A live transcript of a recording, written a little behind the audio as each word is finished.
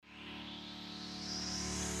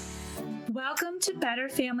Welcome to Better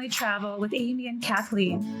Family Travel with Amy and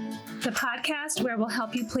Kathleen, the podcast where we'll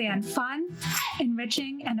help you plan fun,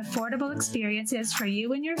 enriching, and affordable experiences for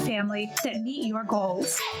you and your family that meet your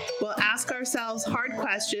goals. We'll ask ourselves hard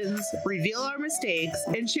questions, reveal our mistakes,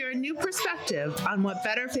 and share a new perspective on what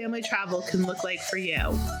better family travel can look like for you.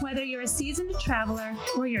 Whether you're a seasoned traveler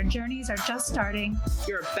or your journeys are just starting,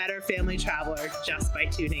 you're a better family traveler just by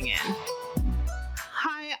tuning in.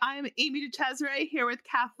 Hi, I'm Amy DeTesere here with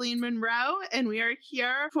Kathleen Monroe, and we are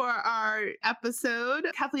here for our episode.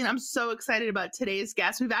 Kathleen, I'm so excited about today's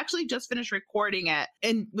guest. We've actually just finished recording it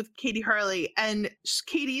and with Katie Hurley, and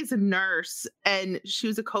Katie is a nurse, and she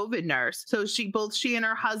was a COVID nurse. So both she and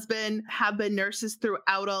her husband have been nurses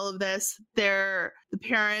throughout all of this. They're the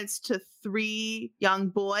parents to 3 young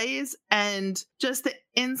boys, and just the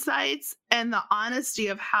insights and the honesty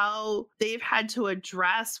of how they've had to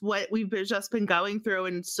address what we've just been going through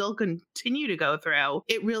and still continue to go through.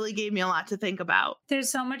 It really gave me a lot to think about.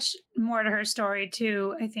 There's so much more to her story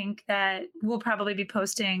too. I think that we'll probably be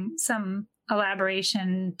posting some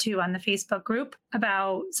elaboration too on the Facebook group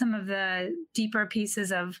about some of the deeper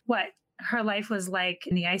pieces of what her life was like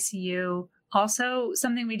in the ICU. Also,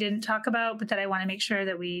 something we didn't talk about, but that I want to make sure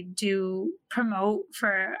that we do promote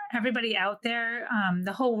for everybody out there.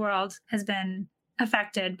 The whole world has been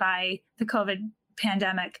affected by the COVID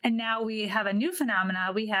pandemic. And now we have a new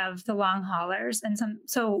phenomena. We have the long haulers.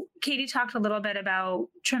 So Katie talked a little bit about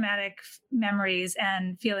traumatic memories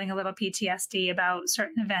and feeling a little PTSD about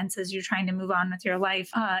certain events as you're trying to move on with your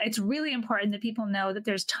life. It's really important that people know that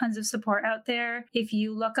there's tons of support out there. If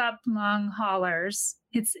you look up long haulers,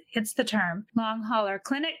 it's the term. Long hauler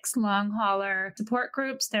clinics, long hauler support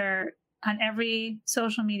groups. They're on every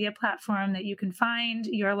social media platform that you can find.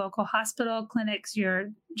 Your local hospital, clinics, your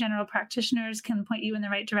general practitioners can point you in the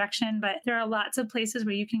right direction. But there are lots of places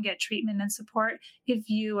where you can get treatment and support if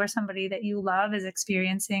you or somebody that you love is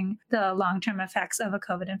experiencing the long-term effects of a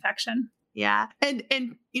COVID infection. Yeah. And,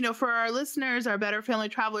 for our listeners, our better family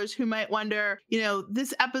travelers who might wonder,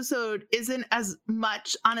 this episode isn't as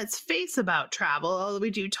much on its face about travel, although we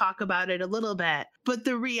do talk about it a little bit. But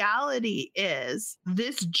the reality is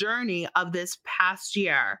this journey of this past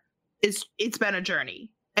year it's been a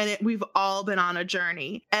journey. And we've all been on a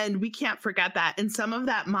journey, and we can't forget that. And some of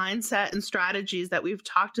that mindset and strategies that we've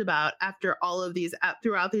talked about after all of these,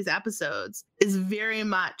 throughout these episodes, is very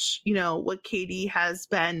much, what Katie has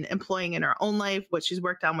been employing in her own life, what she's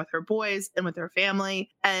worked on with her boys and with her family.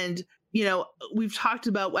 And we've talked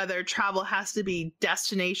about whether travel has to be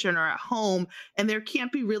destination or at home, and there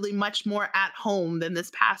can't be really much more at home than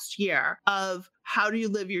this past year of how do you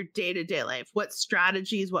live your day-to-day life? What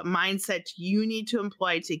strategies, what mindset do you need to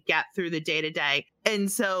employ to get through the day-to-day?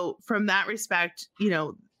 And so from that respect,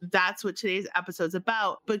 that's what today's episode's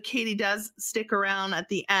about. But Katie does stick around at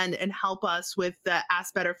the end and help us with the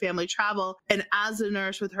Ask Better Family Travel. And as a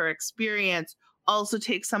nurse with her experience, also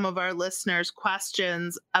take some of our listeners'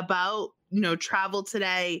 questions about, travel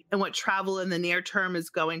today and what travel in the near term is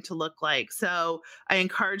going to look like. So I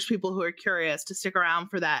encourage people who are curious to stick around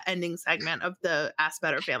for that ending segment of the Ask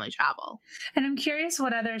Better Family Travel. And I'm curious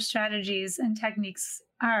what other strategies and techniques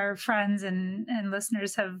our friends and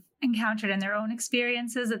listeners have encountered in their own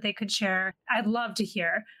experiences that they could share. I'd love to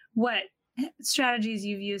hear what strategies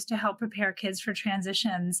you've used to help prepare kids for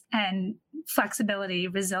transitions and flexibility,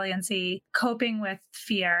 resiliency, coping with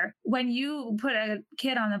fear. When you put a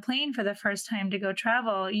kid on the plane for the first time to go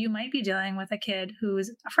travel, you might be dealing with a kid who's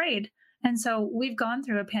afraid. And so we've gone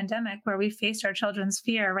through a pandemic where we faced our children's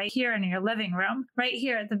fear right here in your living room, right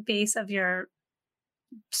here at the base of your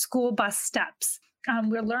school bus steps.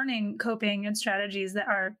 We're learning coping and strategies that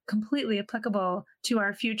are completely applicable to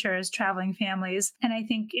our future as traveling families. And I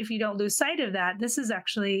think if you don't lose sight of that, this is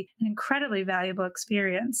actually an incredibly valuable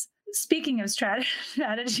experience. Speaking of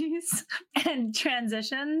strategies and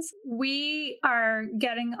transitions, we are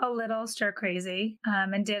getting a little stir crazy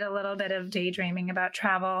and did a little bit of daydreaming about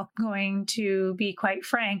travel. Going to be quite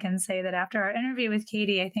frank and say that after our interview with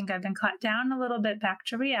Katie, I think I've been cut down a little bit back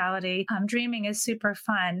to reality. Dreaming is super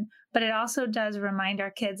fun, but it also does remind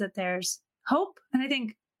our kids that there's hope. And I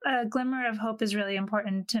think a glimmer of hope is really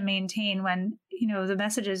important to maintain when, the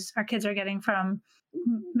messages our kids are getting from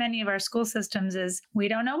many of our school systems is, we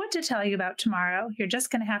don't know what to tell you about tomorrow. You're just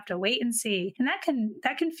going to have to wait and see. And that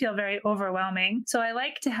can feel very overwhelming. So I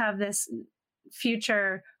like to have this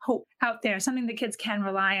future hope out there, something the kids can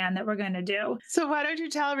rely on that we're going to do. So why don't you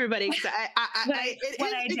tell everybody? 'Cause I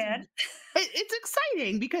did. It's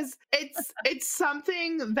exciting because it's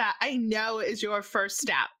something that I know is your first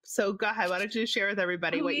step. So go ahead. Why don't you share with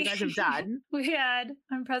everybody what you guys have done? We had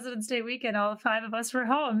on President's Day weekend, all 5 of us were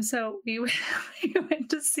home. So we went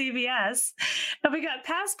to CVS and we got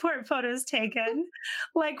passport photos taken.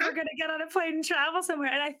 Like we're going to get on a plane and travel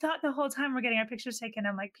somewhere. And I thought the whole time we're getting our pictures taken,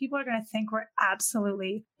 I'm like, people are going to think we're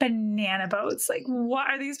absolutely banana boats. Like, what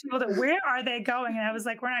are these people where are they going? And I was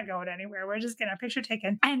like, we're not going anywhere. We're just getting our picture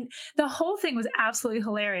taken. And the whole thing was absolutely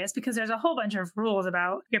hilarious because there's a whole bunch of rules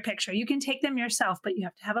about your picture. You can take them yourself, but you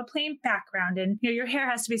have to have a plain background and your hair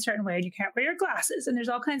has to be a certain way and you can't wear your glasses and there's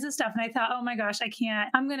all kinds of stuff. And I thought, oh my gosh,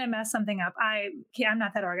 I'm going to mess something up. I'm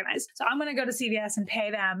not that organized. So I'm going to go to CVS and pay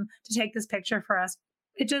them to take this picture for us.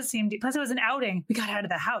 It just seemed, plus it was an outing. We got out of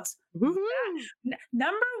the house.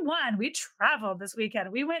 Number 1, we traveled this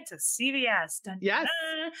weekend. We went to CVS. Dun, yes.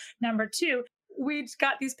 dun. Number 2, we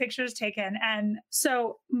got these pictures taken. And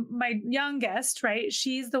so my youngest, right,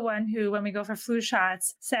 she's the one who, when we go for flu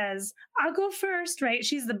shots, says, I'll go first, right?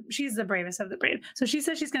 She's the bravest of the brave. So she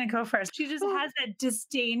says she's going to go first. She just has that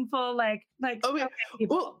disdainful, like, okay,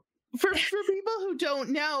 people. Well, for people who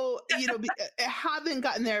don't know, haven't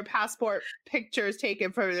gotten their passport pictures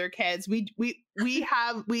taken for their kids, we've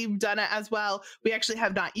done it as well. We actually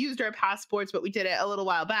have not used our passports, but we did it a little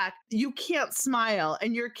while back. You can't smile,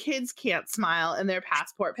 and your kids can't smile in their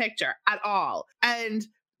passport picture at all. And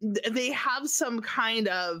they have some kind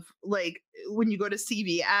of, like, when you go to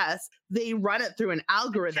CVS, they run it through an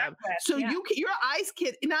algorithm. So your eyes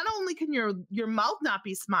can't, not only can your mouth not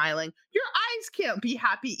be smiling, your eyes can't be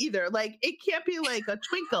happy either. Like, it can't be like a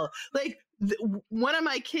twinkle. Like, one of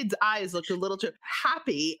my kids' eyes looked a little too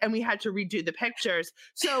happy and we had to redo the pictures.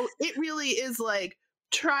 So it really is like,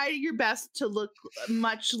 try your best to look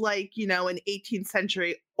much like, an 18th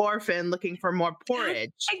century orphan looking for more porridge.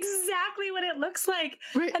 That's exactly what it looks like.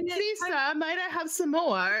 Right. And Lisa, might I have some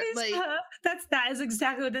more? That is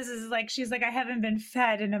exactly what this is like. She's like, I haven't been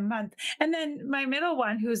fed in a month. And then my middle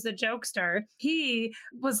one, who's the jokester, he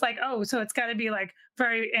was like, oh, so it's got to be like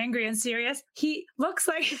very angry and serious. He looks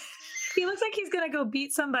like he's gonna go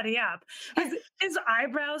beat somebody up. His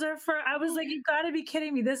eyebrows are fur. I was like, you got to be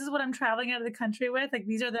kidding me. This is what I'm traveling out of the country with. Like,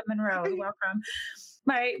 these are the Monroe. Welcome.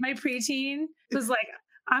 My preteen was like,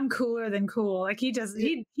 I'm cooler than cool. Like, he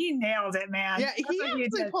nailed it, man. Yeah, he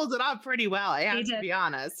actually pulled it off pretty well. I have to be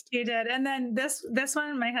honest. He did. And then this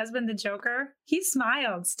one, my husband, the Joker, he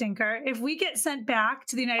smiled, stinker. If we get sent back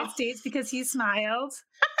to the United States because he smiled,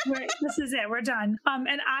 this is it. We're done.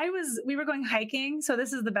 And we were going hiking. So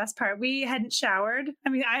this is the best part. We hadn't showered. I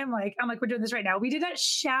mean, I'm like, we're doing this right now. We did not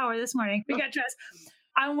shower this morning. We got dressed.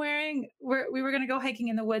 We were going to go hiking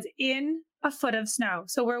in the woods in a foot of snow.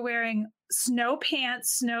 So we're wearing snow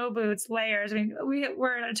pants, snow boots, layers. I mean,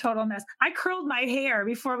 we're in a total mess. I curled my hair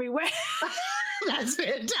before we went. That's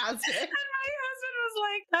fantastic.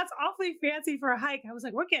 Like, that's awfully fancy for a hike. I was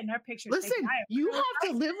like, we're getting our pictures. Listen, you have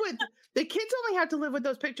to live with the kids. Only have to live with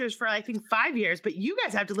those pictures for, I think, 5 years, but you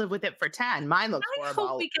guys have to live with it for 10. Mine looks horrible. I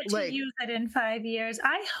hope we get to use it in 5 years.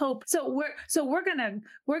 I hope so. We're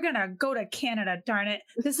gonna go to Canada. Darn it,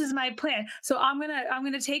 this is my plan. So I'm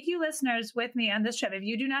gonna take you listeners with me on this trip. If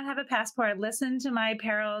you do not have a passport, listen to my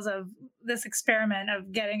perils of this experiment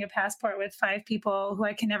of getting a passport with 5 people who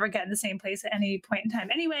I can never get in the same place at any point in time.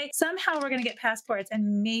 Anyway, somehow we're gonna get passports.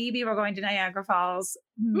 And maybe we're going to Niagara Falls,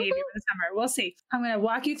 maybe for the summer. We'll see. I'm going to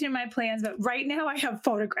walk you through my plans, but right now I have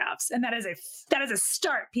photographs, and that is a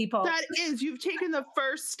start, people. That is, you've taken the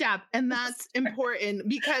first step, and that's important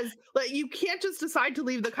because, like, you can't just decide to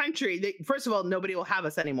leave the country. First of all, nobody will have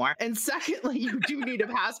us anymore, and secondly, you do need a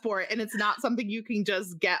passport, and it's not something you can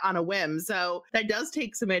just get on a whim. So that does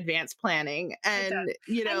take some advanced planning, and and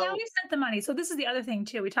now we've sent the money. So this is the other thing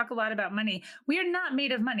too. We talk a lot about money. We are not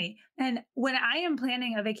made of money, and when I am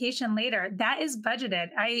planning a vacation later, that is budgeted.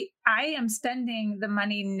 I am spending the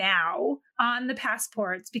money now on the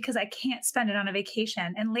passports because I can't spend it on a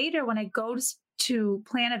vacation. And later when I go to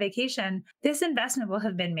plan a vacation, this investment will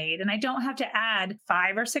have been made and I don't have to add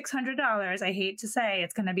 $500 or $600. I hate to say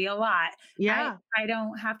it's going to be a lot. Yeah. I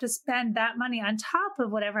don't have to spend that money on top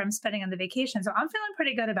of whatever I'm spending on the vacation. So I'm feeling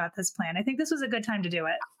pretty good about this plan. I think this was a good time to do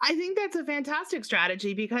it. I think that's a fantastic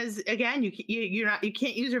strategy because, again, you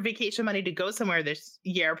can't use your vacation money to go somewhere this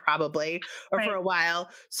year probably or for a while.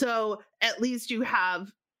 So at least you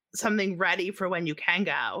have something ready for when you can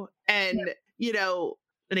go. And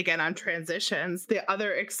and again, on transitions, the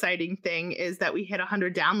other exciting thing is that we hit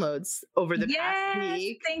 100 downloads over the past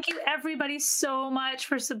week. Thank you everybody so much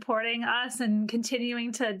for supporting us and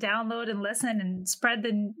continuing to download and listen and spread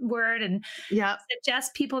the word and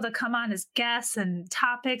suggest people to come on as guests and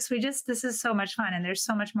topics. This is so much fun, and there's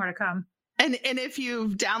so much more to come. And if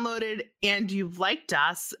you've downloaded and you've liked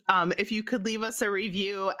us, if you could leave us a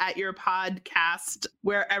review at your podcast,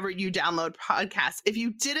 wherever you download podcasts. If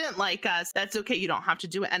you didn't like us, that's okay. You don't have to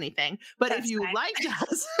do anything. But that's if you liked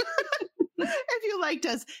us, if you liked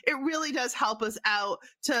us, it really does help us out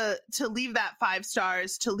to leave that 5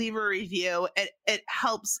 stars, to leave a review. It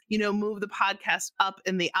helps, move the podcast up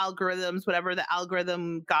in the algorithms, whatever the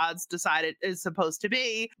algorithm gods decide it is supposed to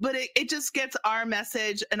be. But it just gets our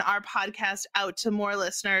message and our podcast out to more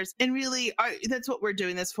listeners. And really, that's what we're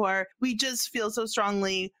doing this for. We just feel so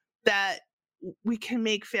strongly that we can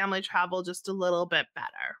make family travel just a little bit better.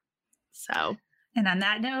 So, and on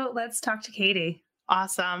that note, let's talk to Katie.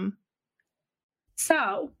 Awesome.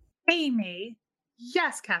 So, Amy.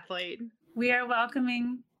 Yes, Kathleen. We are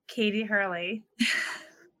welcoming Katie Hurley.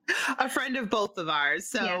 A friend of both of ours.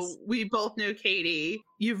 So yes. We both know Katie.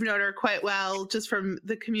 You've known her quite well just from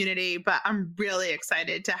the community, but I'm really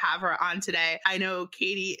excited to have her on today. I know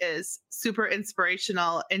Katie is super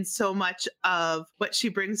inspirational in so much of what she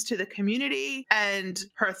brings to the community and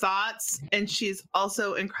her thoughts. And she's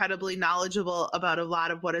also incredibly knowledgeable about a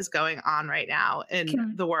lot of what is going on right now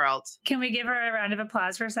in the world. Can we give her a round of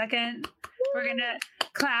applause for a second? We're going to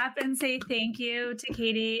clap and say thank you to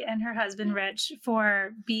Katie and her husband, Rich,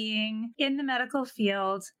 for being in the medical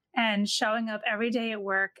field and showing up every day at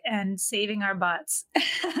work and saving our butts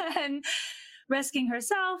and risking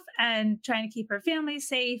herself and trying to keep her family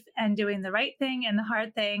safe and doing the right thing and the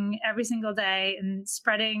hard thing every single day and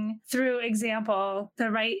spreading through example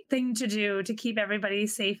the right thing to do to keep everybody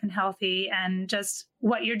safe and healthy. And just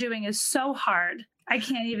what you're doing is so hard. I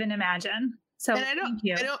can't even imagine. So thank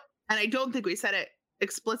you. And I don't think we said it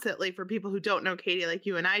explicitly for people who don't know Katie like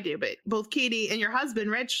you and I do, but both Katie and your husband,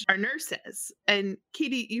 Rich, are nurses. And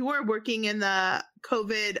Katie, you were working in the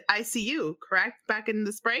COVID ICU, correct? Back in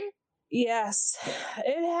the spring? Yes,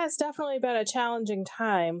 it has definitely been a challenging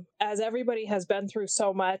time as everybody has been through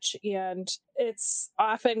so much, and it's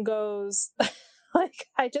often goes... Like,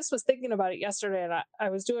 I just was thinking about it yesterday, and I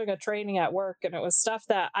was doing a training at work, and it was stuff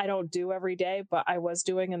that I don't do every day, but I was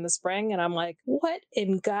doing in the spring. And I'm like, what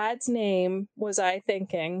in God's name was I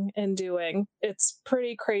thinking and doing? It's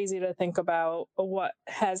pretty crazy to think about what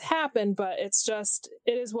has happened, but it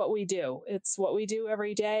is what we do. It's what we do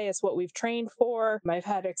every day. It's what we've trained for. I've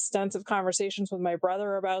had extensive conversations with my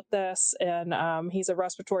brother about this, and he's a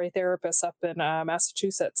respiratory therapist up in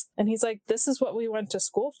Massachusetts. And he's like, this is what we went to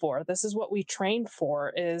school for. This is what we trained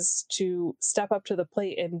for, is to step up to the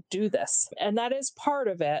plate and do this. And that is part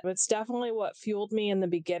of it. It's definitely what fueled me in the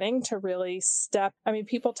beginning to really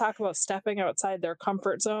people talk about stepping outside their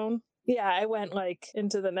comfort zone. Yeah, I went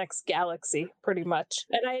into the next galaxy pretty much.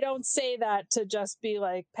 And I don't say that to just be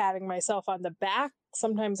patting myself on the back.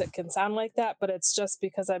 Sometimes it can sound like that, but it's just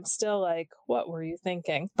because I'm still like, what were you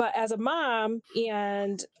thinking? But as a mom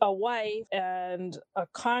and a wife and a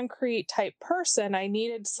concrete type person, I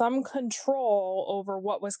needed some control over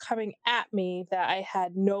what was coming at me that I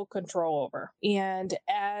had no control over. And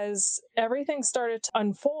as everything started to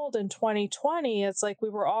unfold in 2020, it's like we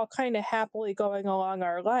were all kind of happily going along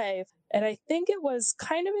our life. And I think it was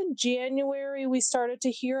kind of in January, we started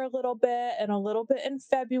to hear a little bit, and a little bit in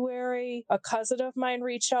February. A cousin of mine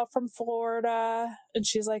reached out from Florida, and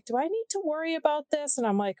she's like, do I need to worry about this? And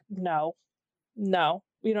I'm like, no,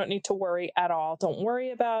 you don't need to worry at all. Don't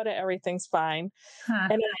worry about it. Everything's fine.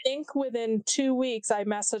 And I think within 2 weeks, I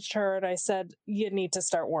messaged her and I said, you need to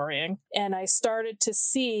start worrying. And I started to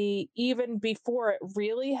see, even before it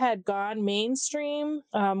really had gone mainstream,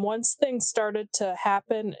 once things started to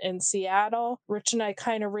happen in Seattle, Rich and I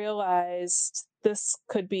kind of realized this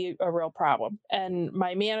could be a real problem. And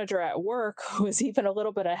my manager at work, who was even a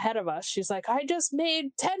little bit ahead of us, she's like, I just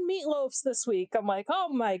made 10 meatloafs this week. I'm like, oh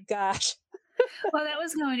my gosh. Well, that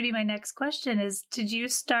was going to be my next question is, did you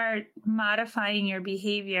start modifying your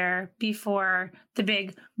behavior before the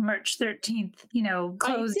big March 13th,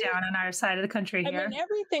 close down on our side of the country here? I mean,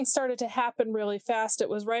 everything started to happen really fast. It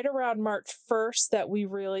was right around March 1st that we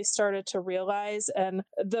really started to realize. And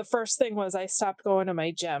the first thing was I stopped going to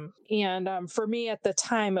my gym. And for me at the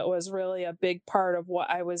time, it was really a big part of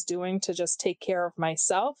what I was doing to just take care of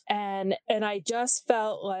myself. And I just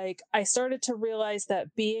felt like I started to realize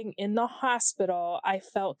that being in the hospital, I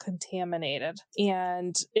felt contaminated.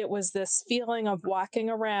 And it was this feeling of walking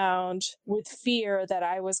around with fear that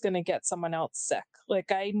I was was going to get someone else sick.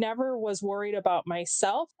 Like I never was worried about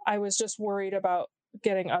myself. I was just worried about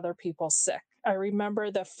getting other people sick. I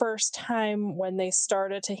remember the first time when they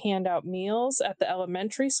started to hand out meals at the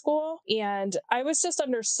elementary school, and I was just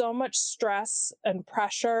under so much stress and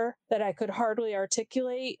pressure that I could hardly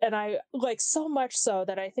articulate. And I like so much so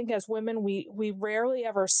that I think as women, we rarely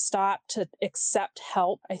ever stop to accept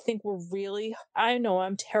help. I think I know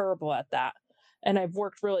I'm terrible at that. And I've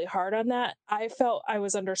worked really hard on that. I felt I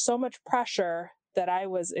was under so much pressure that I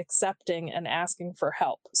was accepting and asking for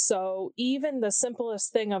help. So even the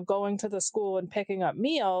simplest thing of going to the school and picking up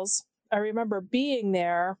meals, I remember being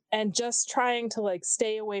there and just trying to like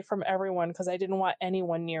stay away from everyone because I didn't want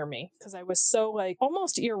anyone near me because I was so like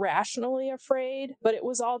almost irrationally afraid, but it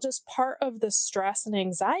was all just part of the stress and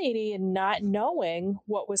anxiety and not knowing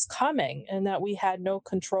what was coming and that we had no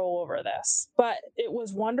control over this. But it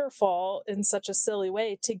was wonderful in such a silly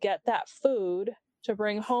way to get that food to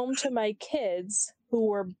bring home to my kids who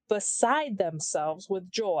were beside themselves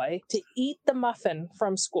with joy to eat the muffin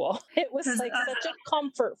from school. It was like such a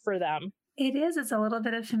comfort for them. It is. It's a little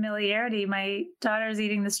bit of familiarity. My daughter's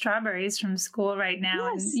eating the strawberries from school right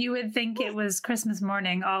now. Yes. And you would think it was Christmas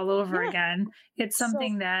morning all over again. It's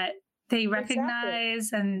something that they recognize.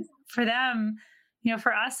 Exactly. And for them,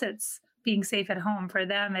 for us, it's being safe at home. For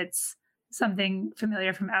them, it's something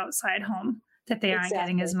familiar from outside home that they aren't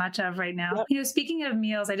getting as much of right now. Yep. Speaking of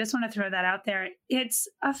meals, I just want to throw that out there. It's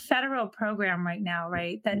a federal program right now,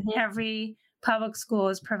 right? That every public school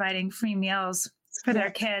is providing free meals for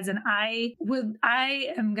their kids. And I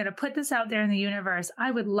am going to put this out there in the universe.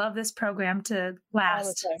 I would love this program to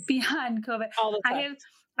last beyond COVID. All the time.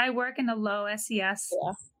 I work in a low SES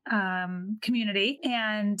community,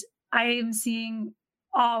 and I am seeing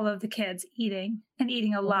all of the kids eating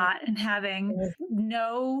a lot and having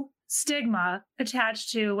no stigma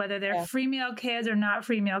attached to whether they're free meal kids or not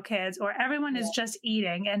free meal kids, or everyone is just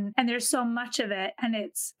eating, and there's so much of it and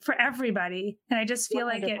it's for everybody. And I just feel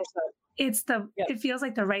 100%. Like it feels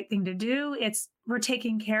like the right thing to do. We're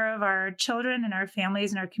taking care of our children and our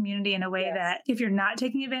families and our community in a way that if you're not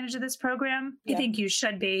taking advantage of this program, I think you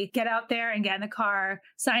should be. Get out there and get in the car,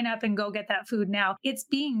 sign up and go get that food now. It's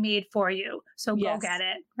being made for you. So go get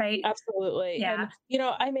it. Right. Absolutely. Yeah.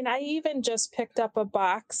 And, I even just picked up a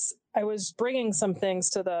box. I was bringing some things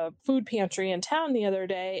to the food pantry in town the other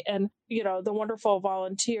day, and, the wonderful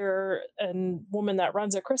volunteer and woman that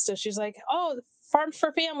runs it, Krista, she's like, "Oh, the Farms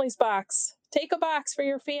for Families box, take a box for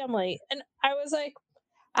your family." And I was like,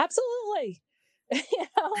 absolutely.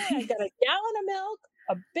 I got a gallon of milk,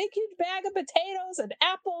 a big, huge bag of potatoes and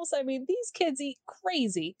apples. I mean, these kids eat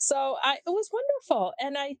crazy. So it was wonderful.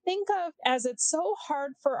 And I think of as it's so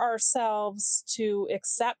hard for ourselves to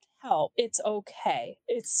accept help, it's okay.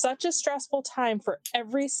 It's such a stressful time for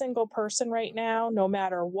every single person right now, no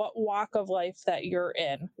matter what walk of life that you're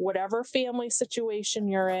in, whatever family situation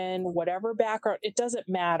you're in, whatever background, it doesn't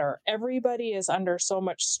matter. Everybody is under so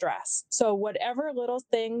much stress. So whatever little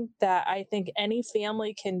thing that I think any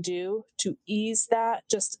family can do to ease that,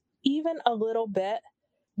 just even a little bit,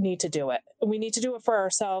 need to do it. We need to do it for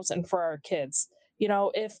ourselves and for our kids.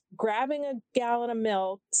 If grabbing a gallon of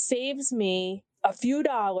milk saves me a few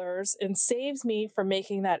dollars and saves me from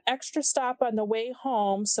making that extra stop on the way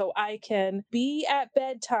home so I can be at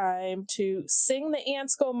bedtime to sing the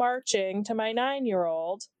Ants Go Marching to my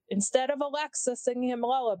 9-year-old instead of Alexa singing him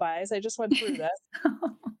lullabies, I just went through this,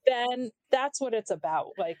 then that's what it's about.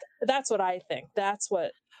 Like, that's what I think. That's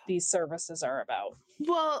what these services are about.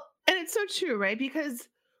 Well, and it's so true, right? Because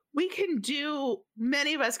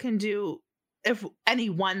many of us can do if any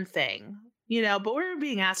one thing, but we're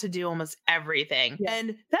being asked to do almost everything. Yeah.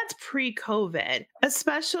 And that's pre-COVID,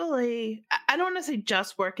 especially, I don't want to say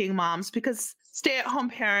just working moms, because stay-at-home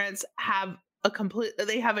parents have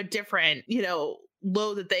a different,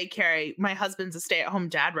 load that they carry. My husband's a stay-at-home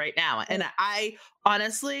dad right now. And I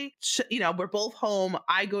honestly, we're both home.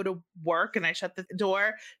 I go to work and I shut the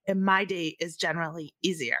door, and my day is generally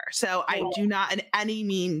easier. So I do not in any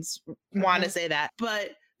means want to say that,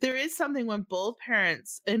 but there is something when both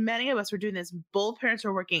parents, and many of us were doing this, both parents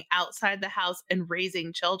are working outside the house and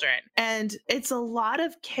raising children. And it's a lot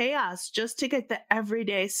of chaos just to get the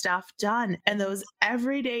everyday stuff done. And those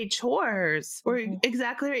everyday chores were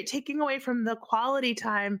exactly right. Taking away from the quality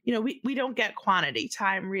time, we don't get quantity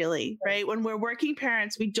time really, right? When we're working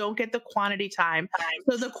parents, we don't get the quantity time.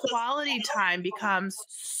 So the quality time becomes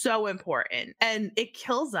so important. And it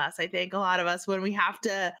kills us, I think, a lot of us, when we have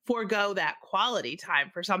to forego that quality time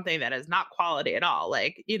for something that is not quality at all,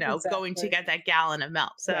 like, going to Exactly. get that gallon of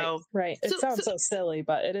milk. So, Right. It so, sounds so so silly,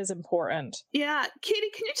 but it is important. yeah, Katie,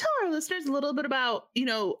 can you tell our listeners a little bit about,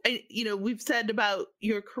 we've said about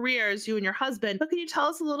your careers, you and your husband, but can you tell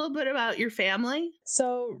us a little bit about your family?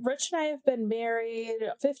 So Rich and I have been married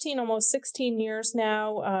 15, almost 16 years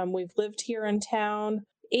now. We've lived here in town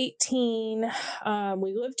 18.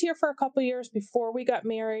 We lived here for a couple years before we got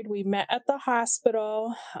married. We met at the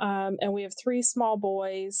hospital, and we have 3 small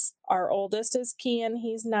boys. Our oldest is Kian,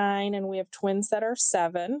 he's 9, and we have twins that are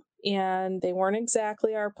 7. And they weren't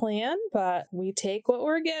exactly our plan, but we take what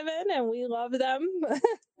we're given and we love them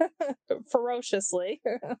ferociously.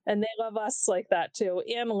 And they love us like that too,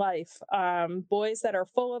 and life. Boys that are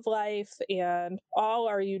full of life and all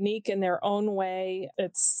are unique in their own way.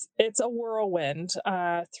 It's a whirlwind.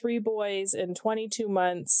 3 boys in 22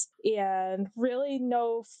 months and really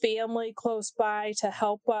no family close by to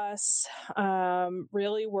help us.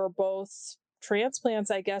 Really, we're both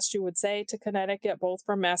transplants, I guess you would say, to Connecticut, both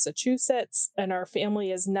from Massachusetts, and our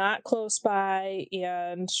family is not close by.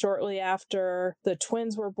 And shortly after the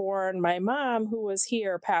twins were born, my mom, who was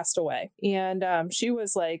here, passed away. And she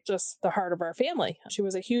was like just the heart of our family. She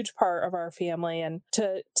was a huge part of our family. And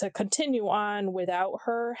to continue on without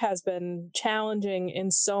her has been challenging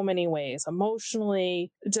in so many ways,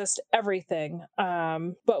 emotionally, just everything.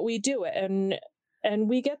 But we do it. And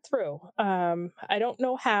we get through. I don't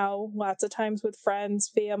know how, lots of times with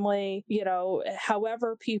friends, family,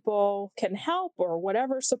 however people can help or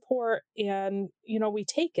whatever support. And, we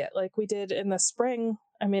take it like we did in the spring.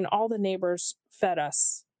 I mean, all the neighbors fed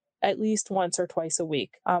us at least once or twice a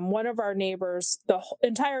week. One of our neighbors, the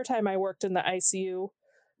entire time I worked in the ICU,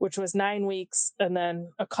 which was 9 weeks, and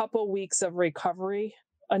then a couple weeks of recovery.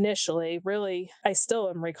 Initially, really, I still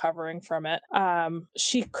am recovering from it.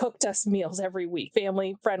 She cooked us meals every week,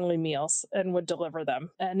 family friendly meals, and would deliver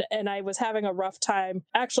them. And I was having a rough time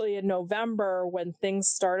actually in November when things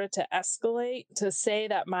started to escalate, to say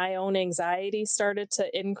that my own anxiety started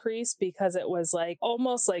to increase because it was like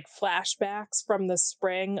almost like flashbacks from the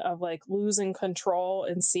spring of like losing control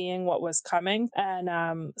and seeing what was coming.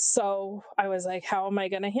 And so I was like, how am I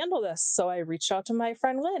going to handle this? So I reached out to my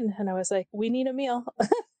friend Lynn and I was like, we need a meal.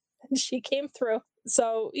 She came through.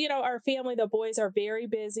 So, our family, the boys are very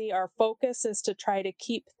busy. Our focus is to try to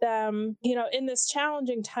keep them, in this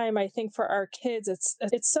challenging time. I think for our kids,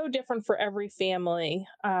 it's so different for every family.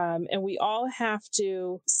 And we all have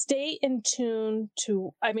to stay in tune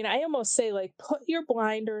to, I almost say like, put your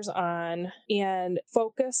blinders on and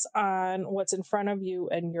focus on what's in front of you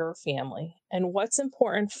and your family and what's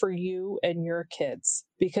important for you and your kids,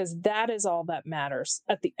 because that is all that matters.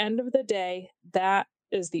 At the end of the day, that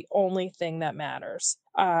is the only thing that matters.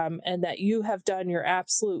 And that you have done your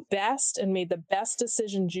absolute best and made the best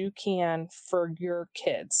decisions you can for your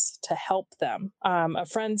kids to help them. A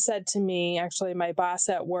friend said to me, actually my boss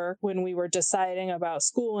at work, when we were deciding about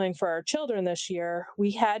schooling for our children this year,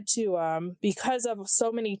 we had to, because of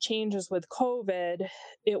so many changes with COVID,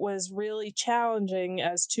 it was really challenging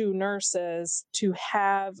as 2 nurses to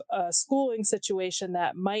have a schooling situation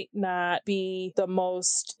that might not be the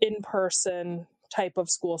most in-person type of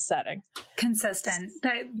school setting. Consistent,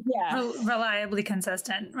 reliably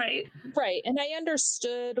consistent, right? Right. And I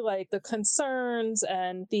understood like the concerns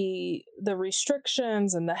and the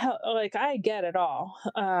restrictions and the help, like I get it all.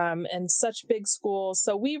 And such big schools.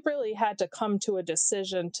 So we really had to come to a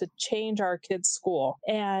decision to change our kids' school.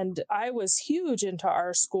 And I was huge into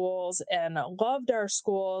our schools and loved our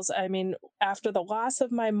schools. I mean, after the loss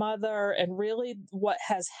of my mother, and really what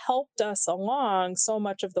has helped us along so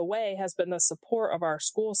much of the way has been the support of our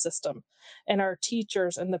school system, and our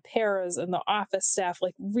teachers and the paras and the office staff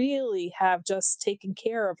like really have just taken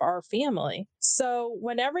care of our family. So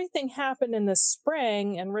when everything happened in the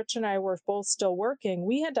spring and Rich and I were both still working,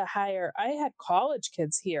 we had to I had college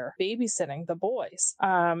kids here babysitting the boys.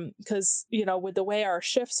 Because, with the way our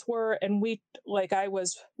shifts were, and I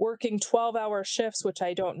was working 12-hour shifts, which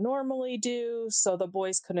I don't normally do. So the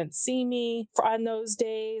boys couldn't see me on those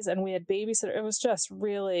days, and we had babysitter. It was just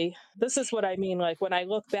really, this is what I mean. Like when I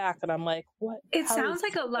look back and I'm like, what? It sounds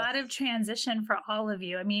like a lot of transition for all of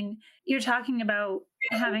you. I mean, you're talking about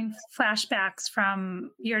having flashbacks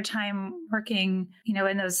from your time working,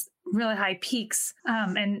 in those really high peaks,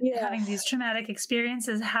 and having these traumatic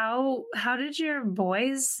experiences. How did your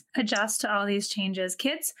boys adjust to all these changes?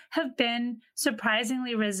 Kids have been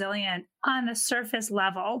surprisingly resilient on the surface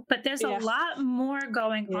level, but there's a lot more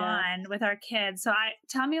going on with our kids. So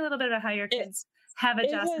tell me a little bit about how your kids have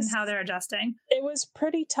adjusted and how they're adjusting? It was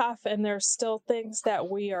pretty tough, and there's still things that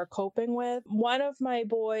we are coping with. One of my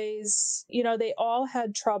boys, they all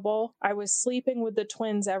had trouble. I was sleeping with the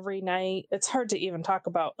twins every night. It's hard to even talk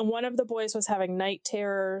about. And one of the boys was having night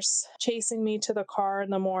terrors, chasing me to the car in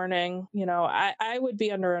the morning. I would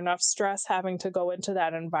be under enough stress having to go into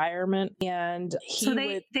that environment. And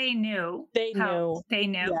they knew. They knew.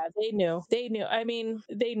 Yeah, they knew. I mean,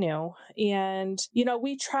 they knew. And,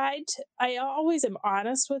 we tried, I always am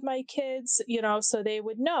honest with my kids, so they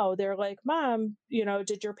would know. They're like, Mom,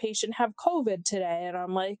 did your patient have COVID today? And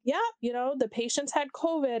I'm like, yeah, the patients had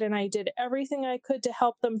COVID, and I did everything I could to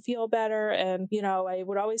help them feel better. And, I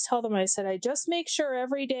would always tell them, I said, I just make sure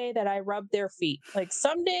every day that I rub their feet. Like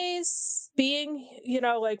some days being,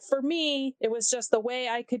 like for me, it was just the way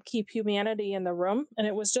I could keep humanity in the room. And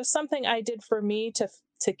it was just something I did for me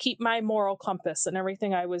to keep my moral compass, and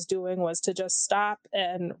everything I was doing was to just stop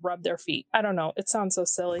and rub their feet. I don't know. It sounds so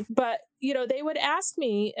silly, but they would ask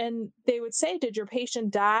me and they would say, did your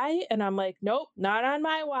patient die? And I'm like, nope, not on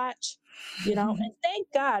my watch. And thank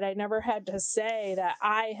God I never had to say that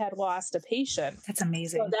I had lost a patient. That's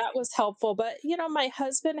amazing. So that was helpful. But, my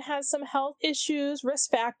husband has some health issues,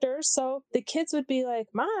 risk factors. So the kids would be like,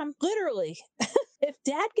 Mom, literally, if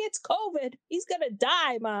Dad gets COVID, he's going to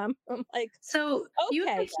die, Mom. I'm like, so okay, you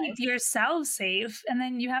have to keep yourself safe, and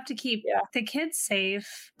then you have to keep the kids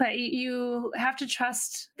safe, but you have to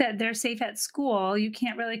trust that they're safe at school. You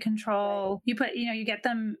can't really control, you get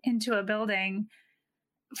them into a building.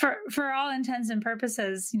 For all intents and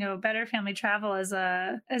purposes, Better Family Travel is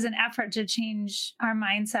an effort to change our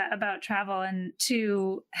mindset about travel and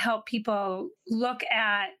to help people look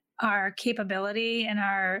at our capability and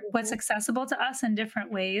what's accessible to us in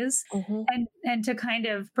different ways, and to kind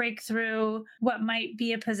of break through what might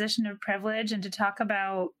be a position of privilege, and to talk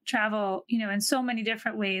about travel, in so many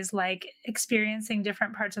different ways, like experiencing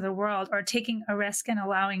different parts of the world or taking a risk and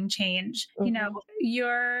allowing change.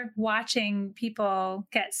 You're watching people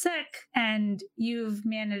get sick and you've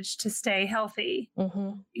managed to stay healthy.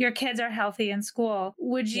 Your kids are healthy in school.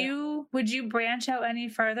 Would you branch out any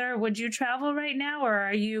further? Would you travel right now, or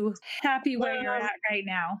are you happy where you're at right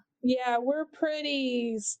now? Yeah, we're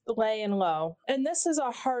pretty laying low. And this is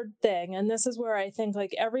a hard thing. And this is where I think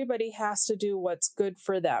like everybody has to do what's good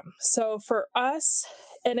for them. So for us,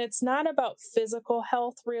 and it's not about physical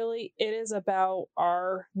health, really. It is about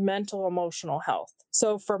our mental, emotional health.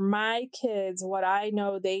 So for my kids, what I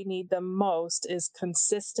know they need the most is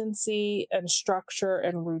consistency and structure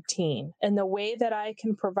and routine. And the way that I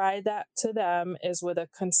can provide that to them is with a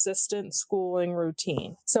consistent schooling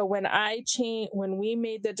routine. So when we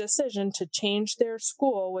made the decision to change their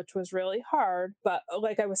school, which was really hard, but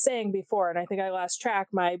like I was saying before, and I think I lost track,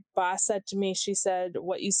 my boss said to me, she said,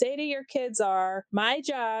 what you say to your kids are, my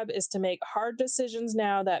job is to make hard decisions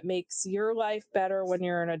now that makes your life better when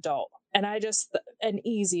you're an adult. And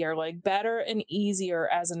easier, like better and easier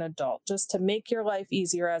as an adult, just to make your life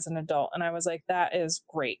easier as an adult. And I was like, that is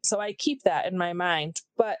great. So I keep that in my mind.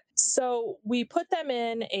 But so we put them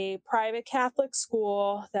in a private Catholic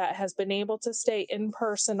school that has been able to stay in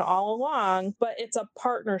person all along, but it's a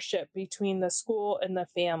partnership between the school and the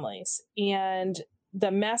families. And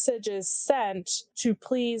the message is sent to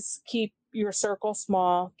please keep your circle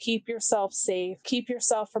small, keep yourself safe, keep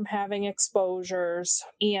yourself from having exposures.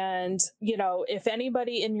 And, if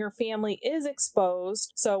anybody in your family is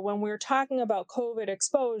exposed, so when we're talking about COVID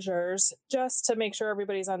exposures, just to make sure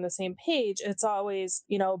everybody's on the same page, it's always,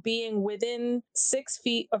 being within 6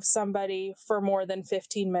 feet of somebody for more than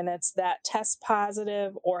 15 minutes that tests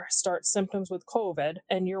positive or start symptoms with COVID,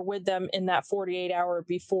 and you're with them in that 48-hour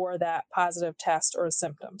before that positive test or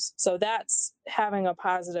symptoms. So that's having a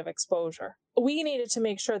positive exposure. We needed to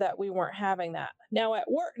make sure that we weren't having that. Now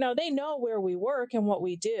at work, they know where we work and what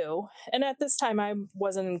we do. And at this time, I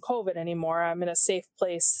wasn't in COVID anymore. I'm in a safe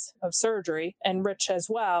place of surgery, and Rich as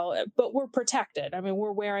well, but we're protected. I mean,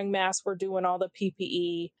 we're wearing masks, we're doing all the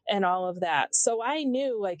PPE and all of that. So I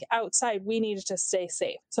knew like outside, we needed to stay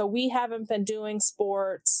safe. So we haven't been doing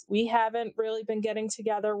sports. We haven't really been getting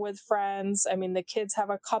together with friends. I mean, the kids have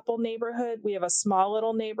a couple we have a small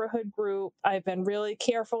little neighborhood group. I've been really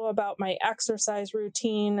careful about my exercise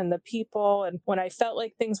routine and the people. And when I felt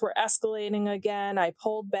like things were escalating again, I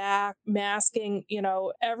pulled back, masking,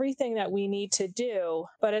 everything that we need to do.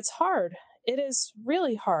 But it's hard. It is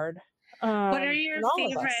really hard. What are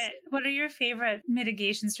your favorite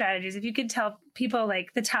mitigation strategies? If you could tell people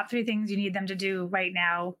like the top 3 things you need them to do right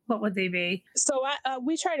now, what would they be? So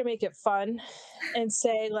we try to make it fun and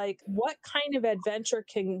say, like, what kind of adventure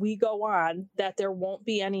can we go on that there won't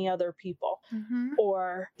be any other people?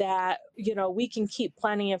 Or that, we can keep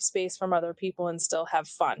plenty of space from other people and still have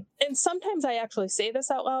fun. And sometimes I actually say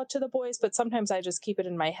this out loud to the boys, but sometimes I just keep it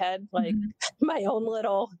in my head, like my own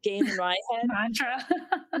little game in my head. Mantra.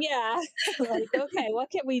 Yeah. Like, okay,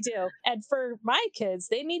 what can we do? And for my kids,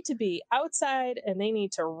 they need to be outside and they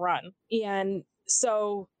need to run. And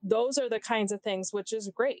so those are the kinds of things, which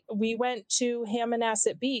is great. We went to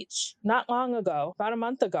Hammonasset Beach not long ago, about a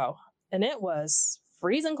month ago, and it was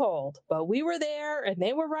freezing cold, but we were there and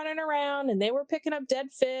they were running around and they were picking up dead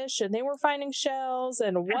fish and they were finding shells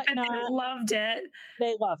and whatnot. They loved it.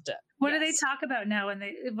 They loved it. What do they talk about now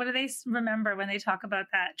what do they remember when they talk about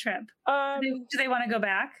that trip? Do they want to go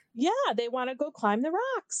back? Yeah, they want to go climb the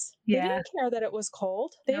rocks. Yeah. They didn't care that it was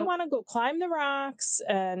cold. They want to go climb the rocks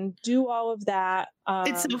and do all of that.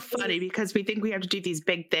 It's so funny because we think we have to do these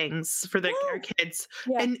big things for our kids.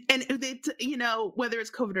 Yeah. And it's, whether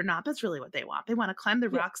it's COVID or not, that's really what they want. They want to climb the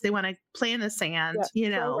rocks. They want to play in the sand,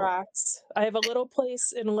 rocks. I have a little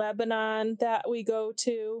place in Lebanon that we go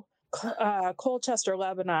to. Colchester,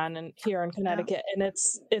 Lebanon, and here in Connecticut, and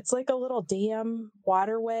it's like a little dam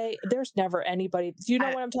waterway. There's never anybody. Do you know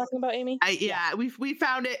what I'm talking about, Amy? We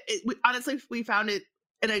found it. Honestly, we found it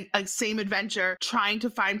in a same adventure, trying to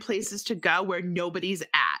find places to go where nobody's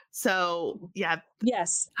at. So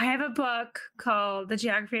yes, I have a book called The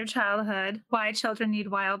Geography of Childhood: Why Children Need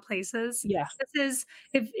Wild Places. Yeah, this is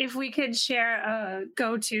if we could share a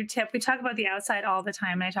go-to tip. We talk about the outside all the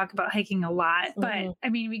time, and I talk about hiking a lot. But I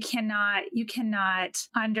mean, you cannot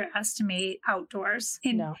underestimate outdoors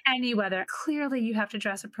in any weather. Clearly, you have to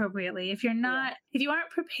dress appropriately. If you aren't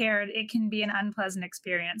prepared, it can be an unpleasant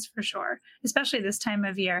experience for sure, especially this time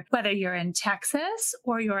of year. Whether you're in Texas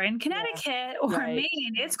or you're in Connecticut or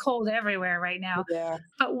Maine, it's cold everywhere right now. Yeah.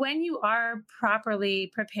 But when you are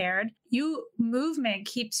properly prepared, movement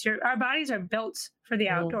keeps our bodies are built for the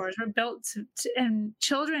outdoors. We're built and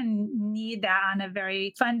children need that on a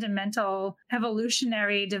very fundamental,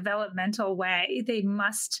 evolutionary, developmental way. They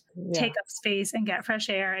must take up space and get fresh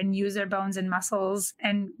air and use their bones and muscles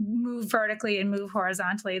and move vertically and move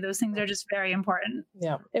horizontally. Those things are just very important.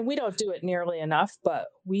 Yeah. And we don't do it nearly enough, but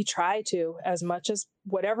we try to as much as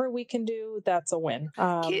whatever we can do. That's a win.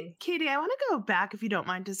 Katie, I want to go back, if you don't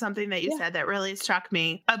mind, to something that you said that really struck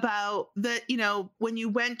me about when you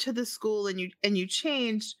went to the school and you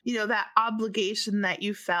changed, that obligation that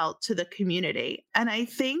you felt to the community. And I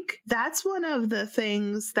think that's one of the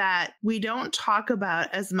things that we don't talk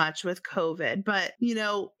about as much with COVID, but,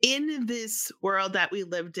 in this world that we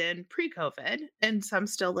lived in pre-COVID and some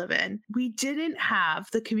still live in, we didn't have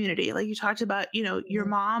the community. Like you talked about, your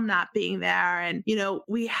mom not being there. And,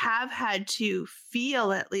 we have had to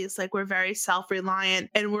feel at least like we're very self-reliant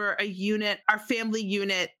and we're a unit, our family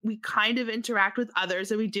unit. We kind of interact with others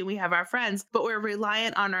and we have our friends, but we're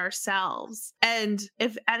reliant on ourselves. And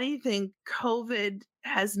if anything, COVID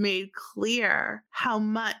has made clear how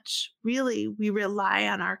much really we rely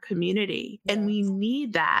on our community and we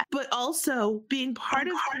need that. But also being part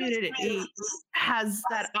of community has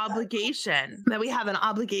that obligation, that we have an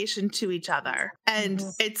obligation to each other. And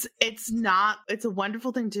it's a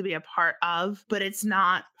wonderful thing to be a part of, but it's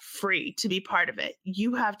not free to be part of it.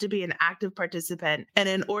 You have to be an active participant. And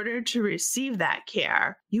in order to receive that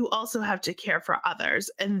care, you also have to care for others.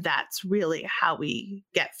 And that's really how we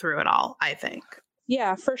get through it all, I think.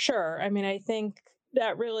 Yeah, for sure. I mean, I think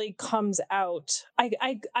that really comes out. I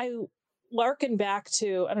larken back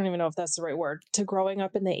to, I don't even know if that's the right word, to growing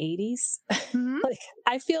up in the 80s. Like,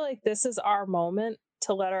 I feel like this is our moment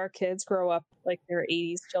to let our kids grow up like they're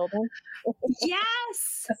 80s children.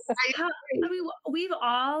 Yes. I mean, we've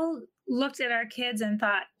all looked at our kids and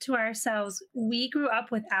thought to ourselves, we grew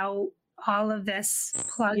up without all of this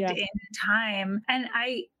plugged in time. And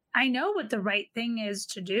I know what the right thing is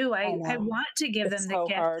to do. I want to give them the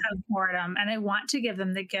gift of boredom, and I want to give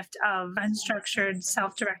them the gift of unstructured,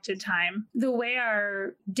 self-directed time. The way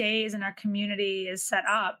our days and our community is set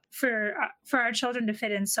up for our children to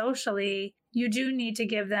fit in socially, you do need to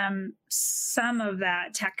give them some of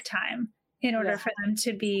that tech time in order for them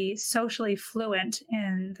to be socially fluent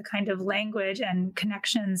in the kind of language and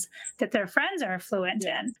connections that their friends are fluent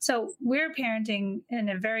in. So we're parenting in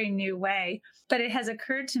a very new way, but it has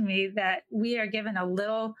occurred to me that we are given a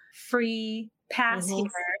little free pass here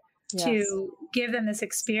to give them this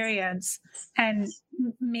experience. And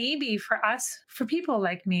maybe for us, for people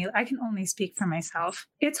like me, I can only speak for myself.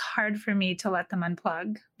 It's hard for me to let them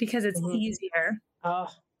unplug because it's easier. Oh,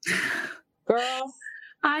 girl.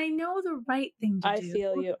 I know the right thing to I do,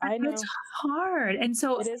 feel you. I but it's know. hard. And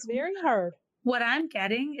so It is very hard. what I'm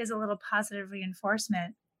getting is a little positive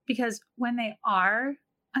reinforcement because when they are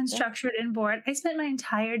Yeah. unstructured and bored, I spent my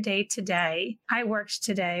entire day today. I worked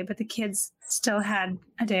today, but the kids still had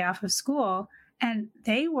a day off of school. And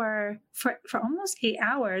they were for almost 8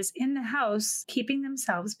 hours in the house, keeping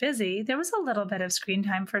themselves busy. There was a little bit of screen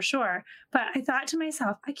time for sure. But I thought to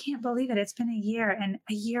myself, I can't believe it. It's been a year. And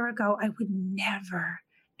a year ago, I would never,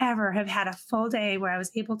 ever have had a full day where I was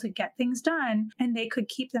able to get things done and they could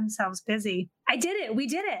keep themselves busy. I did it. We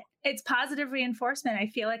did it. It's positive reinforcement. I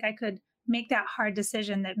feel like I could make that hard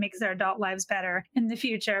decision that makes their adult lives better in the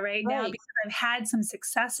future right now because I've had some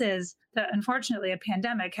successes that unfortunately a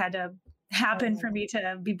pandemic had to happen for me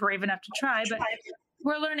to be brave enough to try. But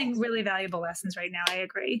we're learning really valuable lessons right now. I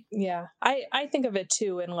agree. Yeah. I think of it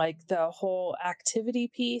too in like the whole activity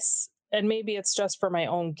piece. And maybe it's just for my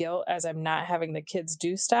own guilt as I'm not having the kids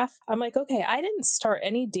do stuff. I'm like, okay, I didn't start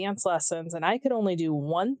any dance lessons and I could only do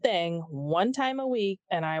one thing one time a week.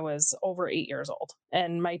 And I was over 8 years old.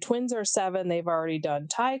 And my twins are 7. They've already done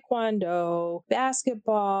taekwondo,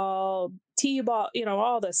 basketball, t-ball,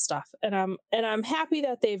 all this stuff. And I'm happy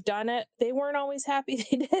that they've done it. They weren't always happy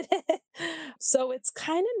they did it. So it's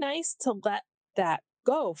kind of nice to let that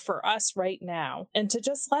go for us right now and to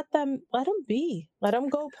just let them be, let them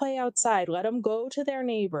go play outside, let them go to their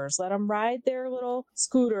neighbors, let them ride their little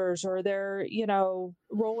scooters or their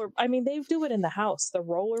they do it in the house, the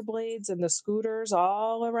rollerblades and the scooters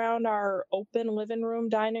all around our open living room,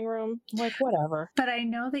 dining room, like whatever. But I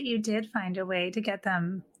know that you did find a way to get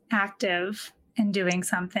them active and doing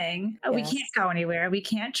something. Yes. We can't go anywhere. We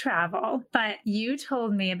can't travel. But you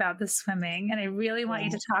told me about the swimming, and I really want you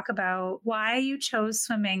to talk about why you chose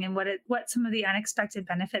swimming and what some of the unexpected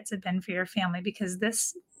benefits have been for your family, because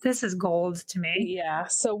this is gold to me. Yeah.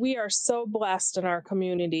 So we are so blessed in our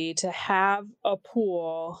community to have a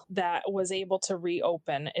pool that was able to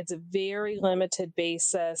reopen. It's a very limited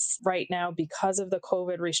basis right now because of the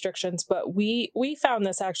COVID restrictions, but we found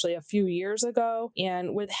this actually a few years ago.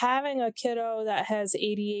 And with having a kiddo that has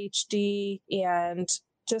ADHD and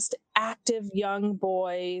just active young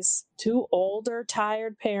boys, 2 older,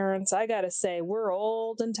 tired parents. I gotta say, we're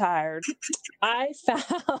old and tired. I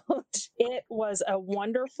found it was a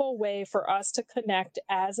wonderful way for us to connect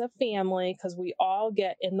as a family because we all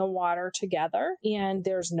get in the water together and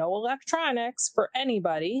there's no electronics for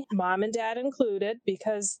anybody, mom and dad included,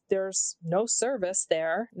 because there's no service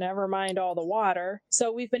there, never mind all the water.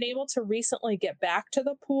 So we've been able to recently get back to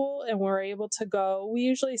the pool and we're able to go. We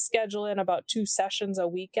usually schedule in about 2 sessions a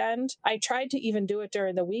weekend. I tried to even do it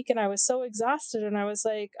during the week and I was so exhausted and I was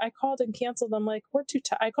like, I called and canceled. I'm like, we're too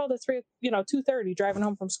tired. I called at 2:30 driving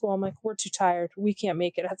home from school. I'm like, we're too tired. We can't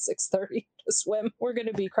make it at 6:30 to swim. We're going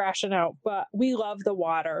to be crashing out, but we love the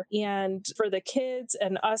water. And for the kids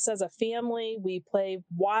and us as a family, we play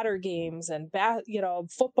water games and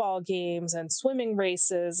football games and swimming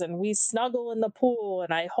races, and we snuggle in the pool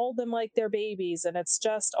and I hold them like they're babies. And it's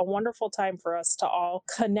just a wonderful time for us to all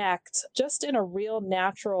connect just in a real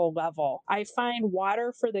natural level. I find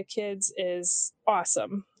water for the kids is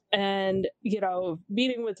awesome. And,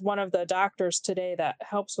 meeting with one of the doctors today that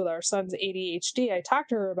helps with our son's ADHD, I talked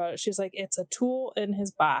to her about it. She's like, it's a tool in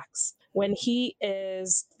his box. When he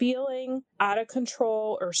is feeling out of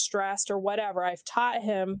control or stressed or whatever, I've taught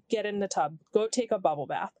him, get in the tub, go take a bubble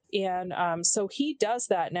bath. And so he does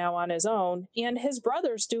that now on his own. And his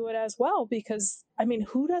brothers do it as well because,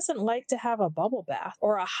 who doesn't like to have a bubble bath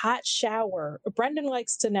or a hot shower? Brendan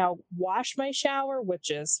likes to now wash my shower,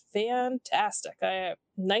 which is fantastic. I have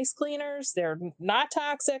nice cleaners. They're not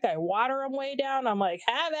toxic. I water them way down. I'm like,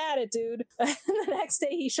 have at it, dude. And the next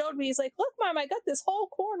day he showed me, he's like, look, Mom, I got this whole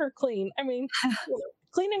corner clean.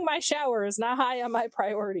 Cleaning my shower is not high on my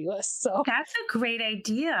priority list. So that's a great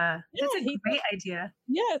idea. That's a great idea.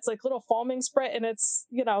 Yeah, it's like little foaming spray and it's,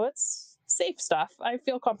 it's safe stuff. I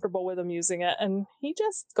feel comfortable with him using it and he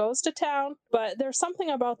just goes to town. But there's something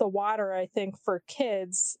about the water, I think, for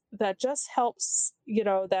kids that just helps,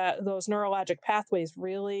 that those neurologic pathways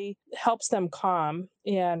really helps them calm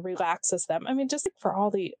and relaxes them. Just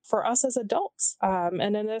for us as adults,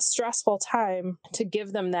 and in this stressful time to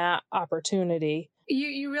give them that opportunity.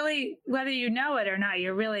 You really, whether you know it or not,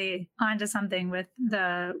 you're really onto something with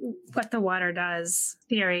what the water does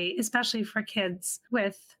theory, especially for kids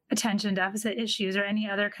with attention deficit issues or any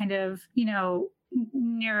other kind of,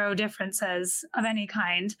 neuro differences of any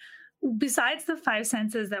kind. Besides the 5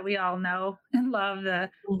 senses that we all know and love, the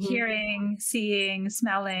hearing, seeing,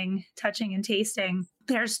 smelling, touching, and tasting,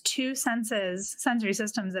 there's two sensory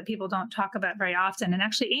systems that people don't talk about very often. And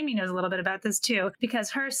actually, Amy knows a little bit about this too,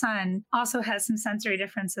 because her son also has some sensory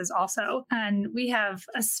differences also. And we have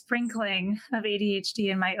a sprinkling of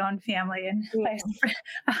ADHD in my own family. And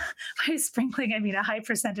by sprinkling, I mean a high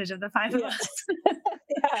percentage of the five of us.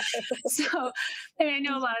 So, I mean, I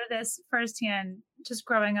know a lot of this firsthand, just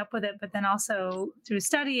growing up with it, but then also through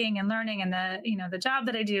studying and learning and the job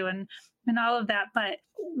that I do and all of that. But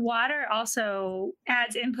water also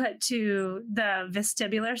adds input to the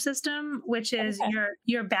vestibular system, which is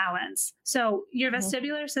your balance. So your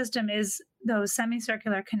vestibular system is those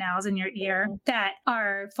semicircular canals in your ear that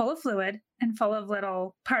are full of fluid and full of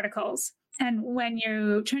little particles. And when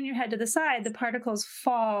you turn your head to the side, the particles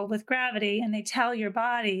fall with gravity and they tell your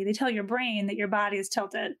brain that your body is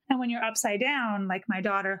tilted. And when you're upside down, like my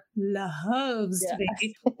daughter loves to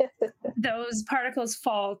be, those particles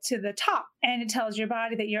fall to the top and it tells your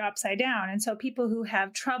body that you're upside down. And so people who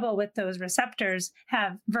have trouble with those receptors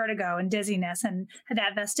have vertigo and dizziness, and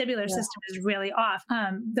that vestibular system is really off.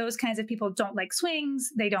 Those kinds of people don't like swings.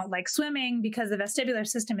 They don't like swimming because the vestibular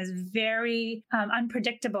system is very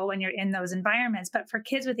unpredictable when you're in those environments. But for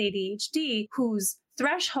kids with ADHD whose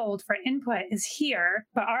threshold for input is here,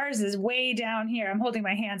 but ours is way down here. I'm holding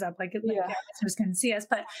my hands up like listeners can see us,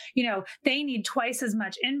 but they need twice as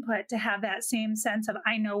much input to have that same sense of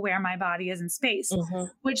I know where my body is in space,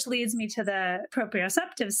 which leads me to the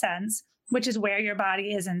proprioceptive sense, which is where your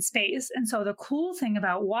body is in space. And so the cool thing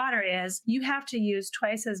about water is you have to use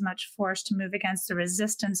twice as much force to move against the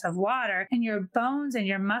resistance of water, and your bones and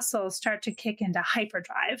your muscles start to kick into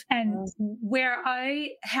hyperdrive. And where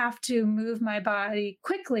I have to move my body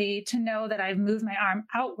quickly to know that I've moved my arm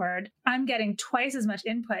outward, I'm getting twice as much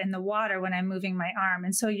input in the water when I'm moving my arm.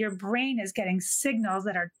 And so your brain is getting signals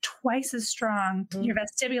that are twice as strong. Your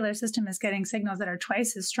vestibular system is getting signals that are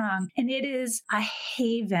twice as strong. And it is a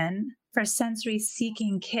haven for sensory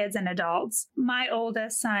seeking kids and adults. My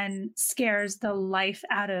oldest son scares the life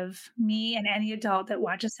out of me and any adult that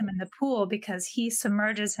watches him in the pool because he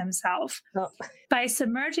submerges himself. By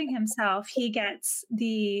submerging himself, he gets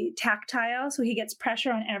the tactile, so he gets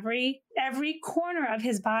pressure on every corner of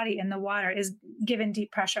his body in the water is given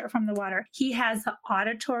deep pressure from the water. He has the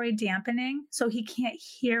auditory dampening, so he can't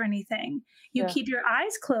hear anything. You keep your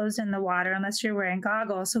eyes closed in the water unless you're wearing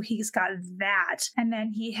goggles. So he's got that. And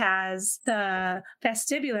then he has the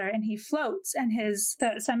vestibular and he floats, and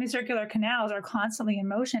the semicircular canals are constantly in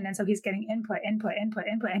motion. And so he's getting input,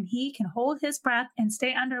 and he can hold his breath and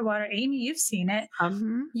stay underwater. Amy, you've seen it.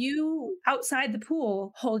 You outside the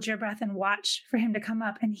pool, hold your breath and watch for him to come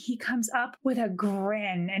up, and he comes up with a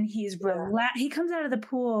grin and he's relaxed. He comes out of the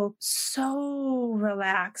pool so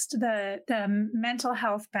relaxed. The mental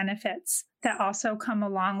health benefits that also come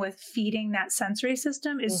along with feeding that sensory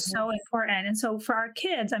system is so important. And so for our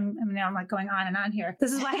kids, I'm like going on and on here.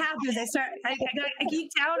 This is what happens. I geeked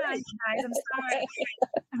out on you guys. I'm sorry.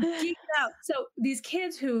 I'm geeked out. So these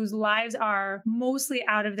kids whose lives are mostly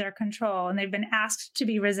out of their control and they've been asked to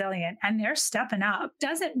be resilient and they're stepping up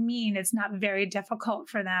doesn't mean it's not very difficult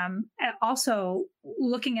for them. And also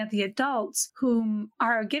looking at the adults who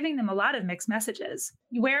are giving them a lot of mixed messages.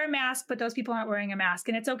 You wear a mask, but those people aren't wearing a mask,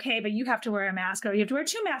 and it's okay, but you have to wear a mask, or you have to wear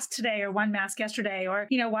 2 masks today, or 1 mask yesterday, or,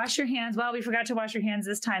 wash your hands. Well, we forgot to wash your hands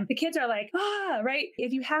this time. The kids are like, right?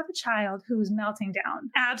 If you have a child who's melting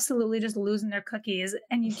down, absolutely just losing their cookies,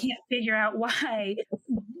 and you can't figure out why,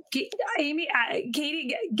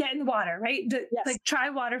 Katie, get in the water, right? Like try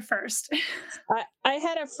water first. I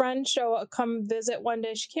had a friend come visit one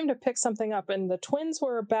day. She came to pick something up, and the twins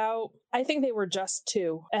were I think they were just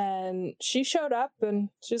 2. And she showed up and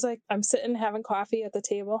she's like, I'm sitting having coffee at the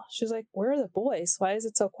table. She's like, where are the boys? Why is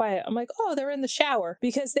it so quiet? I'm like, oh, they're in the shower,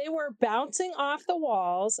 because they were bouncing off the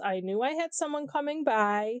walls. I knew I had someone coming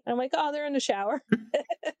by. I'm like, oh, they're in the shower.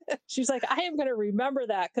 She's like, I am going to remember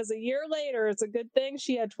that, because a year later, it's a good thing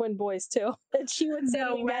she had twin boys too. And she would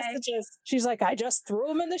send me messages. She's like, I just threw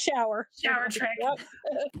them in the shower. Shower trick.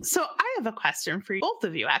 So I have a question for both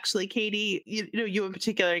of you, actually. Katie, you in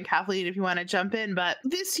particular, and Kathleen, if you want to jump in. But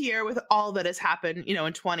this year, with all that has happened,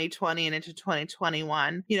 in 2020 and into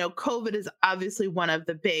 2021, COVID is obviously one of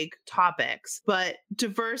the big topics, but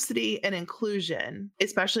diversity and inclusion,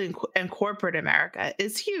 especially in corporate America,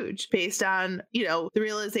 is huge based on, the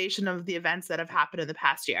realization of the events that have happened in the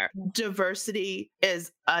past year. Diversity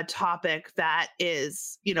is a topic that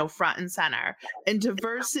is, front and center, and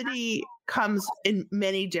diversity comes in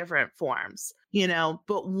many different forms,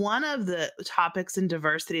 but one of the topics in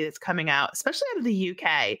diversity that's coming out, especially out of the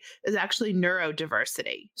UK, is actually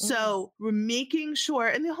neurodiversity. So we're making sure,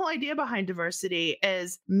 and the whole idea behind diversity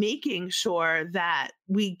is making sure that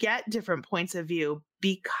we get different points of view,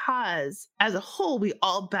 because as a whole, we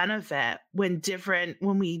all benefit when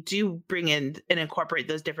we do bring in and incorporate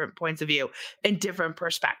those different points of view and different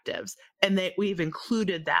perspectives, and that we've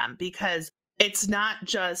included them, because it's not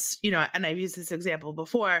just, and I've used this example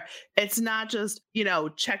before, it's not just,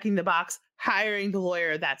 checking the box, hiring the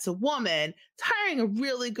lawyer that's a woman. It's hiring a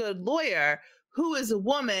really good lawyer who is a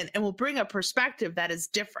woman and will bring a perspective that is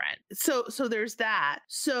different. So there's that.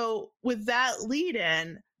 So with that lead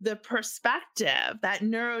in, the perspective, that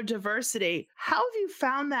neurodiversity, how have you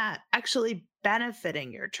found that actually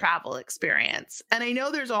benefiting your travel experience? And I know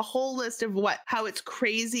there's a whole list of how it's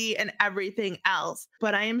crazy and everything else,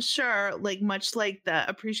 but I am sure, like much like the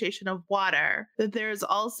appreciation of water, that there's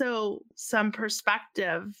also some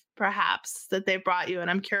perspective perhaps that they brought you. And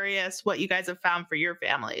I'm curious what you guys have found for your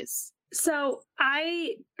families. So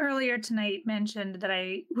I earlier tonight mentioned that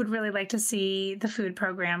I would really like to see the food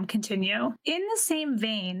program continue. In the same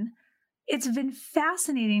vein, it's been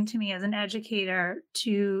fascinating to me as an educator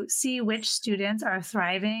to see which students are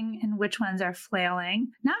thriving and which ones are flailing.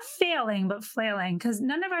 Not failing, but flailing, because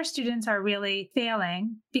none of our students are really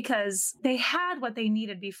failing because they had what they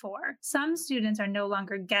needed before. Some students are no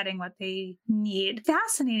longer getting what they need.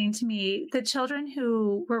 Fascinating to me, the children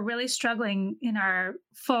who were really struggling in our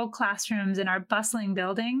full classrooms, in our bustling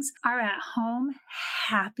buildings, are at home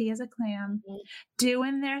happy as a clam,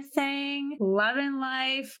 doing their thing, loving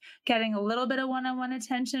life, getting a little bit of one-on-one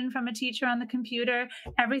attention from a teacher on the computer.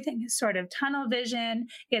 Everything is sort of tunnel vision.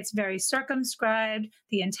 It's very circumscribed.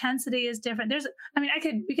 The intensity is different.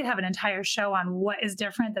 We could have an entire show on what is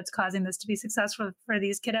different that's causing this to be successful for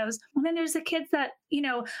these kiddos. And then there's the kids that,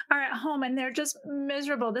 are at home and they're just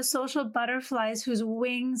miserable. The social butterflies whose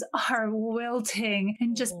wings are wilting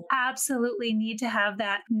and just absolutely need to have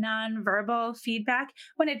that nonverbal feedback.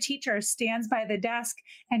 When a teacher stands by the desk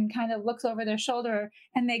and kind of looks over their shoulder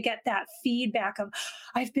and they get that feedback of,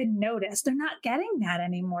 I've been noticed. They're not getting that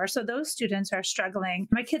anymore. So those students are struggling.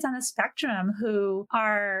 My kids on the spectrum who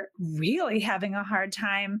are really having a hard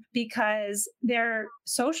time because their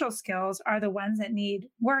social skills are the ones that need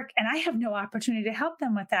work. And I have no opportunity to help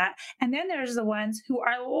them with that. And then there's the ones who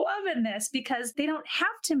are loving this because they don't have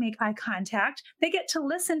to make eye contact. They get to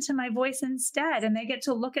listen to my voice instead, and they get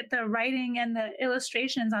to look at the writing and the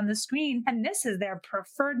illustrations on the screen. And this is their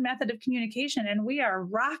preferred method of communication. And we are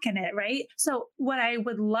rocking it, right? So what I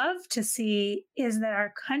would love to see is that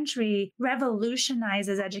our country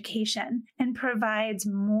revolutionizes education and provides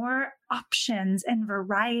more options and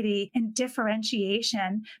variety and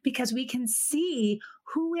differentiation, because we can see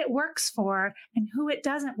who it works for and who it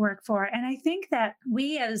doesn't work for. And I think that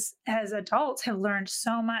we as adults have learned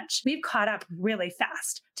so much. We've caught up really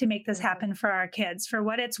fast to make this happen for our kids. For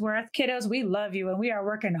what it's worth, kiddos, we love you and we are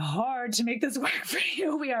working hard to make this work for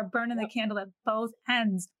you. We are burning the candle at both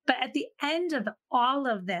ends. But at the end of all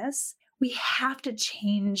of this, we have to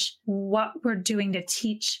change what we're doing to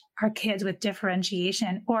teach our kids with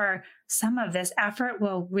differentiation, or some of this effort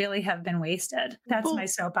will really have been wasted. That's my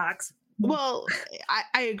soapbox. Well,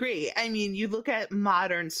 I agree. I mean, you look at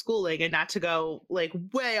modern schooling, and not to go like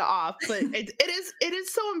way off, but it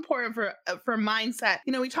is so important for mindset.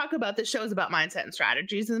 We talk about the shows about mindset and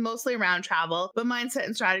strategies, and mostly around travel, but mindset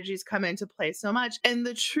and strategies come into play so much. And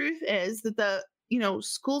the truth is that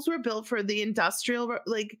schools were built for the industrial,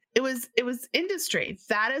 it was industry.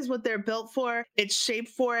 That is what they're built for. It's shaped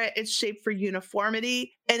for it. It's shaped for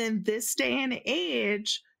uniformity. And in this day and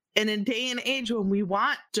age, in a day and age when we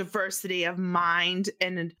want diversity of mind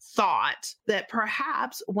and thought, that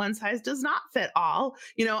perhaps one size does not fit all.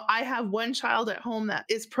 I have one child at home that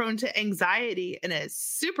is prone to anxiety and is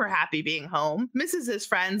super happy being home, misses his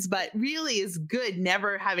friends, but really is good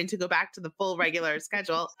never having to go back to the full regular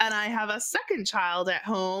schedule. And I have a second child at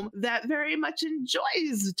home that very much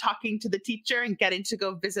enjoys talking to the teacher and getting to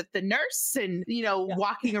go visit the nurse and,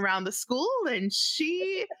 walking around the school. And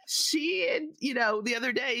she, the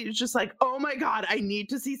other day, was just like, oh my God, I need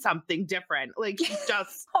to see something different. Like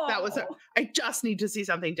I just need to see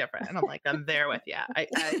something different. And I'm like, I'm there with you.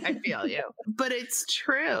 I feel you. But it's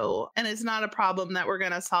true. And it's not a problem that we're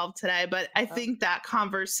going to solve today. But I think that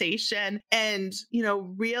conversation and,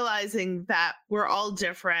 realizing that we're all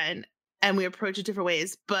different and we approach it different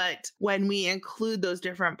ways. But when we include those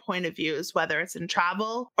different point of views, whether it's in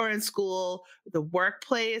travel or in school, the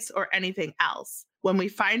workplace, or anything else, when we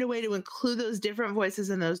find a way to include those different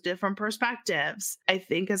voices and those different perspectives, I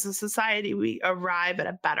think as a society, we arrive at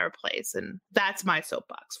a better place. And that's my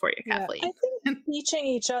soapbox for you, Kathleen. I think teaching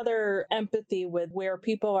each other empathy with where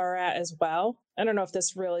people are at as well. I don't know if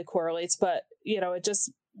this really correlates, but, it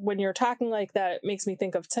just, when you're talking like that, it makes me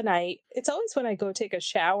think of tonight. It's always when I go take a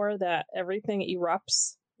shower that everything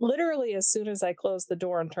erupts literally as soon as I close the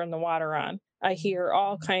door and turn the water on, I hear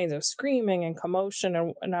all kinds of screaming and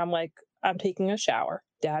commotion. And I'm like, I'm taking a shower.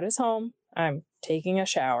 Dad is home. I'm taking a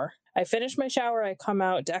shower. I finish my shower. I come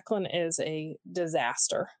out. Declan is a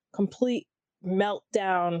disaster, complete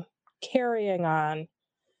meltdown, carrying on,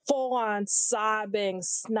 full on sobbing,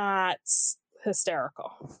 snots,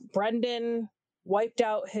 hysterical. Brendan wiped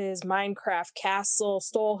out his Minecraft castle,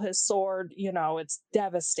 stole his sword. It's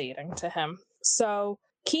devastating to him. So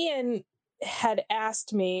Kian had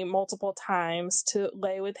asked me multiple times to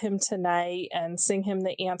lay with him tonight and sing him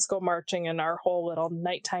the Ants Go Marching in our whole little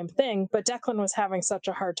nighttime thing. But Declan was having such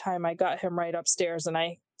a hard time. I got him right upstairs and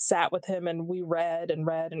I sat with him and we read and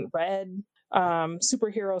read and read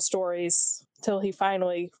superhero stories till he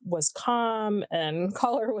finally was calm and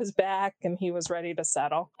color was back and he was ready to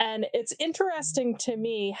settle. And it's interesting to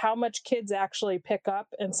me how much kids actually pick up,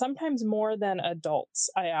 and sometimes more than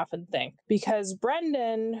adults, I often think. Because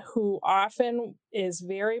Brendan, who often is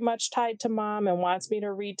very much tied to mom and wants me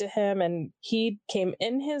to read to him, and he came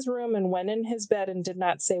in his room and went in his bed and did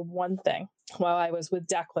not say one thing while I was with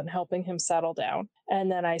Declan helping him settle down.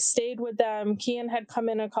 And then I stayed with them. Kian had come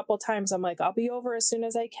in a couple times. I'm like, I'll be over as soon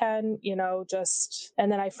as I can,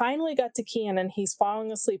 and then I finally got to Kian and he's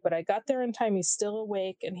falling asleep, but I got there in time. He's still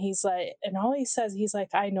awake. And he's like, and all he says, he's like,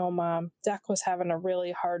 I know, Mom, Deck was having a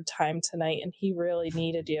really hard time tonight and he really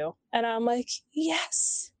needed you. And I'm like,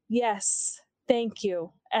 yes, thank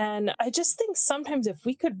you. And I just think sometimes if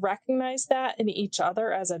we could recognize that in each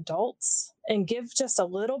other as adults and give just a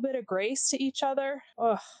little bit of grace to each other,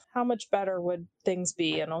 how much better would things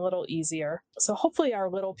be and a little easier. So hopefully our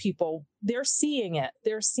little people, they're seeing it.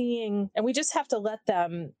 And we just have to let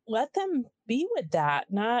them be with that,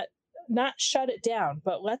 not shut it down,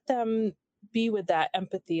 but let them be with that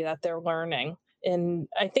empathy that they're learning. And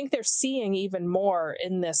I think they're seeing even more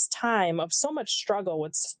in this time of so much struggle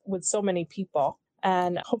with so many people.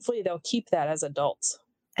 And hopefully they'll keep that as adults.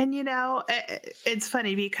 And, it's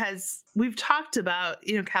funny because we've talked about,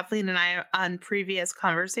 Kathleen and I on previous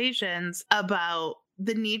conversations about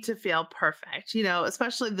the need to feel perfect,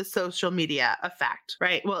 especially the social media effect,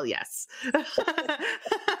 right? Well, yes.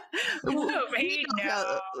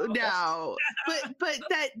 No. But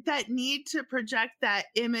that need to project that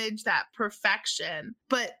image, that perfection.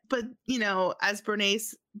 But as Brene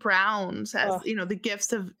Brown says, the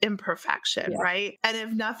gifts of imperfection, right? And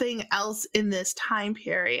if nothing else in this time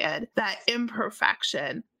period, that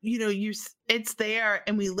imperfection, it's there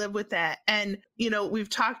and we live with that. And, we've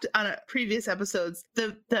talked on previous episodes,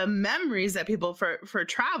 the memories that people for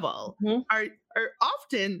travel are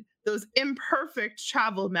often those imperfect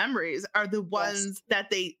travel memories are the ones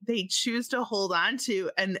that they choose to hold on to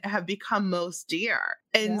and have become most dear.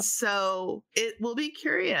 And so it will be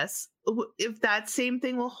curious if that same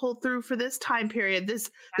thing will hold through for this time period,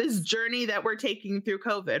 this journey that we're taking through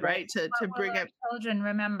COVID, right? To bring up children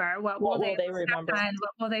remember. What will they remember?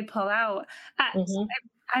 What will they pull out?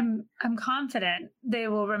 I'm confident they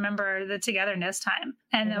will remember the togetherness time,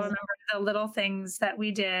 and they'll remember the little things that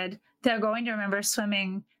we did. They're going to remember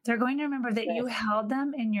swimming. They're going to remember that you held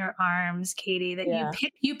them in your arms, Katie, that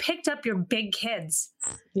you picked up your big kids.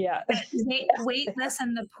 Yeah. Weightless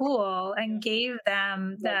in the pool and gave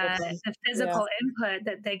them the physical input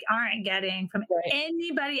that they aren't getting from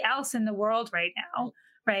anybody else in the world right now.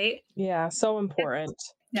 Right. Yeah. So important.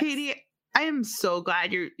 Katie, I am so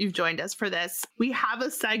glad you've joined us for this. We have a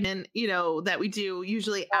segment, that we do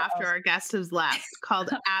usually after our guest has left called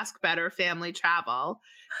Ask Better Family Travel.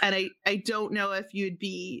 And I don't know if you'd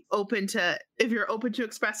be if you're open to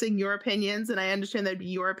expressing your opinions, and I understand that'd be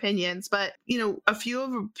your opinions, but, a few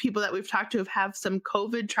of the people that we've talked to have some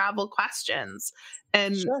COVID travel questions.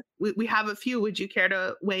 And we have a few. Would you care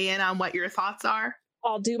to weigh in on what your thoughts are?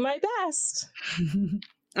 I'll do my best.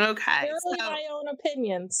 Okay. They're my own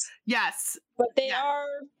opinions. Yes. But they are,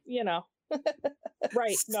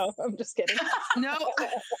 right. No, I'm just kidding. No.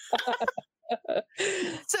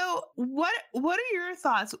 So what are your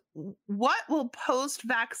thoughts? What will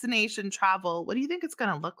post-vaccination travel, what do you think it's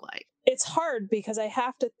going to look like? It's hard because I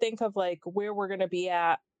have to think of where we're going to be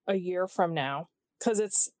at a year from now, because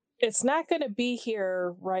it's not going to be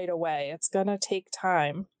here right away. It's going to take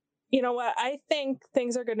time. You know what? I think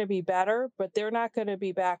things are going to be better, but they're not going to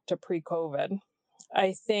be back to pre-COVID.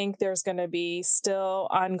 I think there's going to be still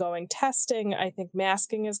ongoing testing. I think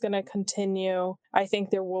masking is going to continue. I think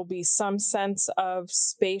there will be some sense of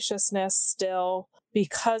spaciousness still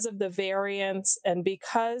because of the variants and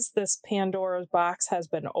because this Pandora's box has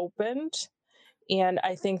been opened. And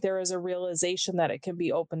I think there is a realization that it can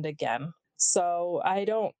be opened again. So I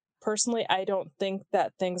don't think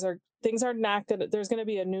that things are not going to, there's going to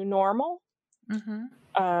be a new normal. Mm-hmm.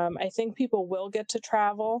 I think people will get to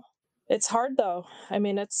travel. It's hard though. I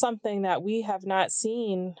mean, it's something that we have not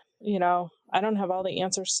seen, I don't have all the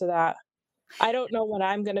answers to that. I don't know when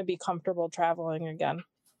I'm going to be comfortable traveling again.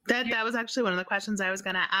 That was actually one of the questions I was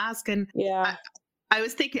going to ask. And Yeah. I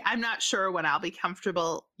was thinking, I'm not sure when I'll be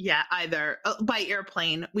comfortable yet either. By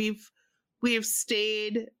airplane, we've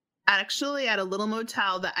stayed actually at a little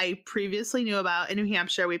motel that I previously knew about in New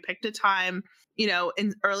Hampshire. We picked a time,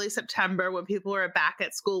 in early September when people were back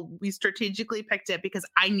at school. We strategically picked it because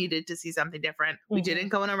I needed to see something different. Mm-hmm. We didn't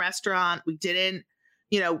go in a restaurant. We didn't,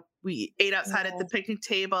 we ate outside at the picnic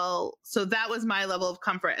table. So that was my level of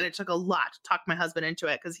comfort. And it took a lot to talk my husband into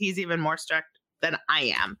it because he's even more strict than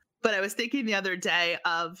I am. But I was thinking the other day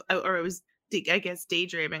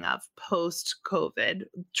daydreaming of post-COVID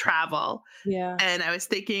travel. Yeah. And I was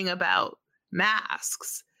thinking about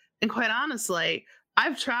masks. And quite honestly,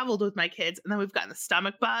 I've traveled with my kids and then we've gotten the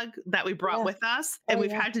stomach bug that we brought with us and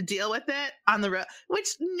we've had to deal with it on the road, which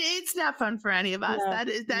it's not fun for any of us. No, that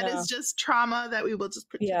is just trauma that we will just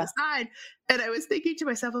put to the side. And I was thinking to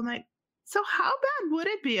myself, I'm like, so how bad would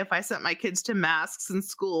it be if I sent my kids to masks in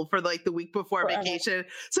school for like the week before vacation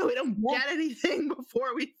so we don't get anything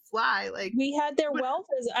before we fly? Like, we had their well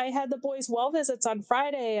visit. I had the boys' well visits on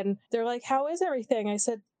Friday and they're like, how is everything? I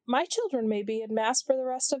said, my children may be in masks for the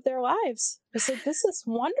rest of their lives. I said, this is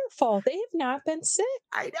wonderful. They have not been sick.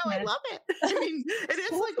 I know. I love it. I mean, it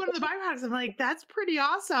is like one of the byproducts. I'm like, that's pretty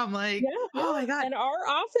awesome. Like, oh my God. And our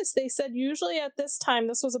office, they said usually at this time,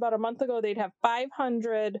 this was about a month ago, they'd have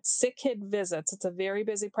 500 sick kid visits. It's a very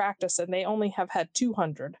busy practice and they only have had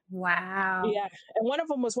 200. Wow. Yeah. And one of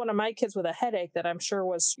them was one of my kids with a headache that I'm sure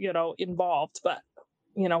was, involved, but,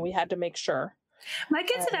 we had to make sure. My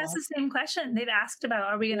kids had asked the same question. They'd asked about,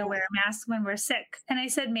 are we going to wear a mask when we're sick? And I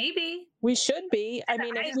said, maybe. We should be. I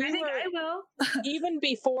mean, I think I will. Even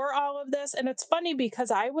before all of this, and it's funny because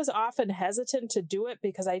I was often hesitant to do it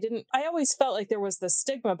because I always felt like there was the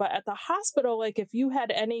stigma, but at the hospital, like if you had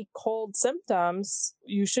any cold symptoms,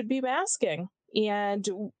 you should be masking. And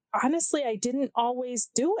honestly, I didn't always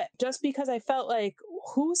do it just because I felt like,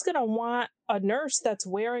 who's going to want a nurse that's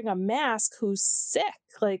wearing a mask who's sick?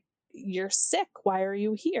 Like, you're sick. Why are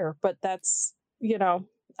you here? But that's,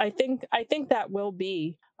 I think that will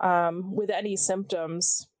be with any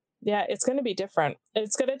symptoms. Yeah, it's going to be different.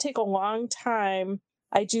 It's going to take a long time.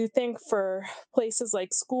 I do think for places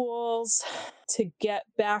like schools to get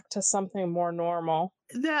back to something more normal.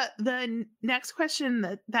 The next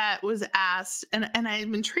question that was asked, and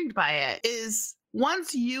I'm intrigued by it, is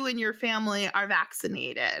once you and your family are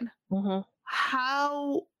vaccinated,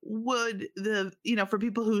 how would for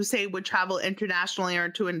people who say would travel internationally or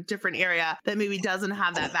to a different area that maybe doesn't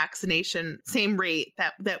have that vaccination same rate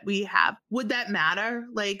that we have, would that matter?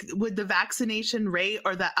 Like, would the vaccination rate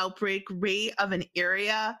or the outbreak rate of an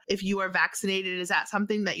area, if you are vaccinated, is that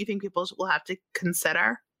something that you think people will have to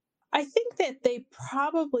consider? I think that they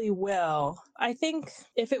probably will. I think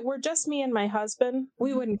if it were just me and my husband,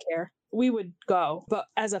 we wouldn't care. We would go. But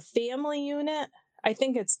as a family unit, I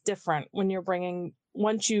think it's different when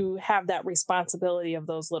once you have that responsibility of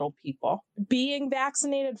those little people. Being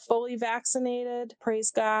vaccinated, fully vaccinated,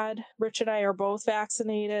 praise God. Rich and I are both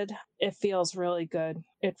vaccinated. It feels really good.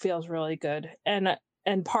 It feels really good. And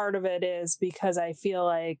part of it is because I feel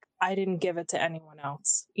like I didn't give it to anyone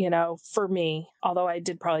else, for me, although I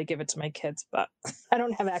did probably give it to my kids, but I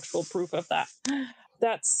don't have actual proof of that.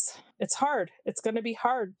 It's hard. It's going to be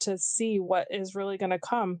hard to see what is really going to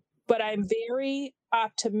come. But I'm very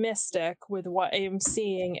optimistic with what I'm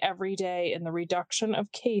seeing every day in the reduction of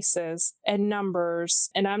cases and numbers.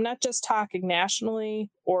 And I'm not just talking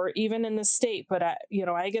nationally or even in the state, but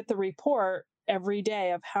I get the report every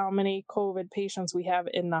day of how many COVID patients we have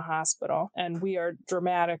in the hospital, and we are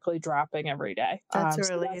dramatically dropping every day. That's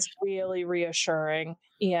really reassuring.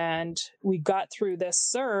 And we got through this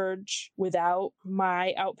surge without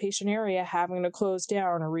my outpatient area having to close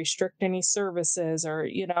down or restrict any services, or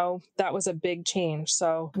that was a big change.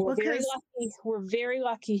 So we're very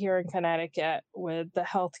lucky here in Connecticut with the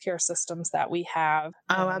healthcare systems that we have.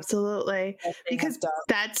 Oh, absolutely. Because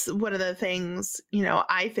that's one of the things,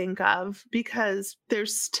 I think of, because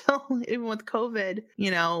there's still, even with COVID,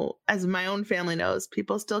 as my own family knows,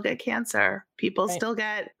 people still get cancer. People still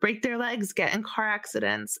break their legs, get in car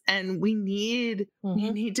accidents. And we need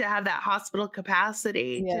to have that hospital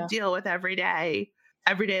capacity to deal with everyday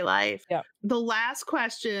life. Yeah. The last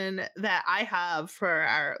question that I have for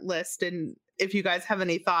our list, and if you guys have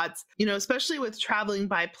any thoughts, especially with traveling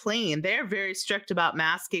by plane, they're very strict about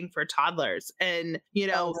masking for toddlers. And,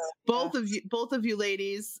 both of you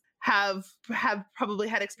ladies have probably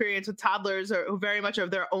had experience with toddlers or very much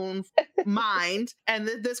of their own mind. And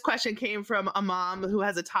this question came from a mom who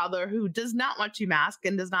has a toddler who does not want to mask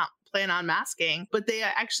and does not plan on masking, but they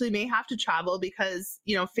actually may have to travel because,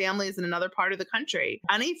 family is in another part of the country.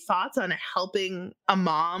 Any thoughts on helping a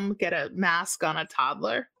mom get a mask on a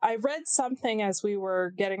toddler? I read something as we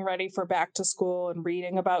were getting ready for back to school and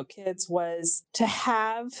reading about kids was to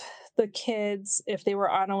have the kids, if they were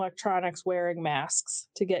on electronics, wearing masks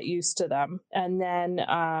to get used to them. And then,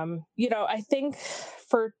 I think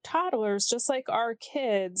for toddlers, just like our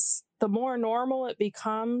kids, the more normal it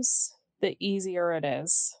becomes, the easier it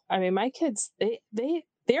is. I mean, my kids, they're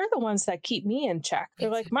the ones that keep me in check.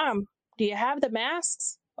 They're like, Mom, do you have the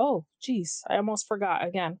masks? Oh, geez, I almost forgot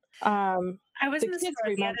again. I was in the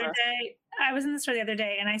store the other day. I was in the store the other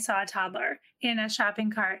day and I saw a toddler in a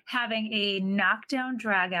shopping cart having a knockdown,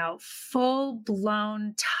 drag out, full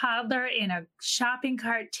blown toddler in a shopping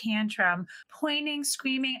cart tantrum, pointing,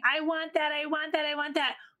 screaming, I want that, I want that, I want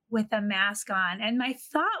that, with a mask on. And my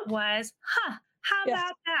thought was, how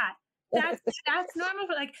about that? That's normal.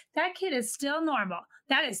 Like, that kid is still normal.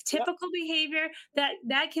 That is typical behavior.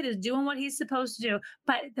 That kid is doing what he's supposed to do.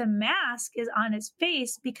 But the mask is on his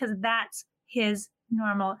face because that's his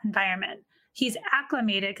normal environment. He's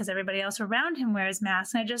acclimated because everybody else around him wears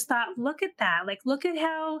masks. And I just thought, look at that. Like, look at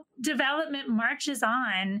how development marches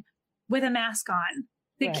on with a mask on.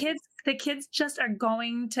 The kids just are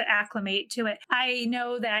going to acclimate to it. I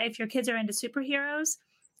know that if your kids are into superheroes,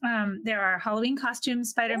 there are Halloween costumes,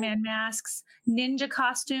 Spider-Man masks, ninja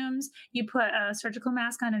costumes. You put a surgical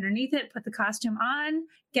mask on underneath it, put the costume on,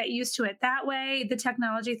 get used to it that way. The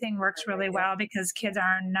technology thing works really well because kids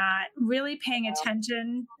are not really paying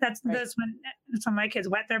attention. That's when some of my kids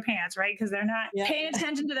wet their pants, right? Because they're not paying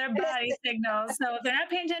attention to their body signals. So if they're not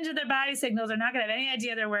paying attention to their body signals, they're not going to have any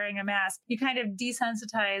idea they're wearing a mask. You kind of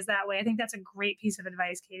desensitize that way. I think that's a great piece of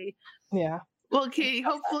advice, Katie. Yeah. Well, Katie,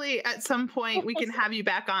 hopefully at some point we can have you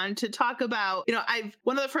back on to talk about,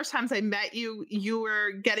 one of the first times I met you, you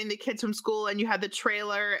were getting the kids from school and you had the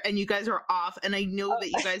trailer and you guys are off. And I know that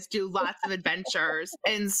you guys do lots of adventures.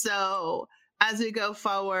 And so as we go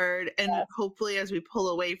forward and hopefully as we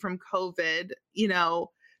pull away from COVID,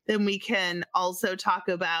 then we can also talk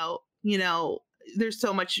about, there's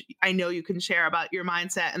so much I know you can share about your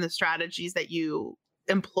mindset and the strategies that you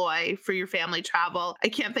employ for your family travel. I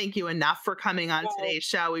can't thank you enough for coming on today's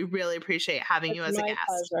show. We really appreciate having you as a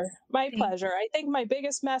guest. My pleasure. I think my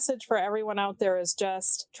biggest message for everyone out there is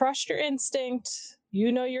just trust your instinct.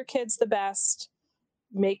 You know your kids the best.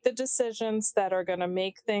 Make the decisions that are going to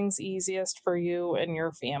make things easiest for you and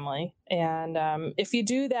your family. And if you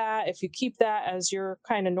do that, if you keep that as your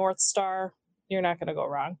kind of North Star, you're not going to go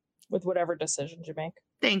wrong with whatever decisions you make.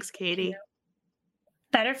 Thanks, Katie.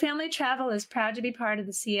 Better Family Travel is proud to be part of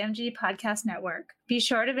the CMG Podcast Network. Be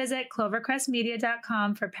sure to visit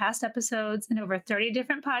clovercrestmedia.com for past episodes and over 30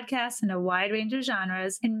 different podcasts in a wide range of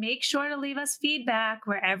genres. And make sure to leave us feedback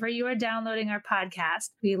wherever you are downloading our podcast.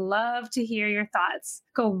 We love to hear your thoughts.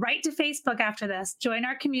 Go right to Facebook after this. Join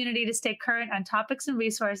our community to stay current on topics and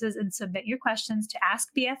resources and submit your questions to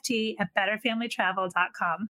askbft@betterfamilytravel.com.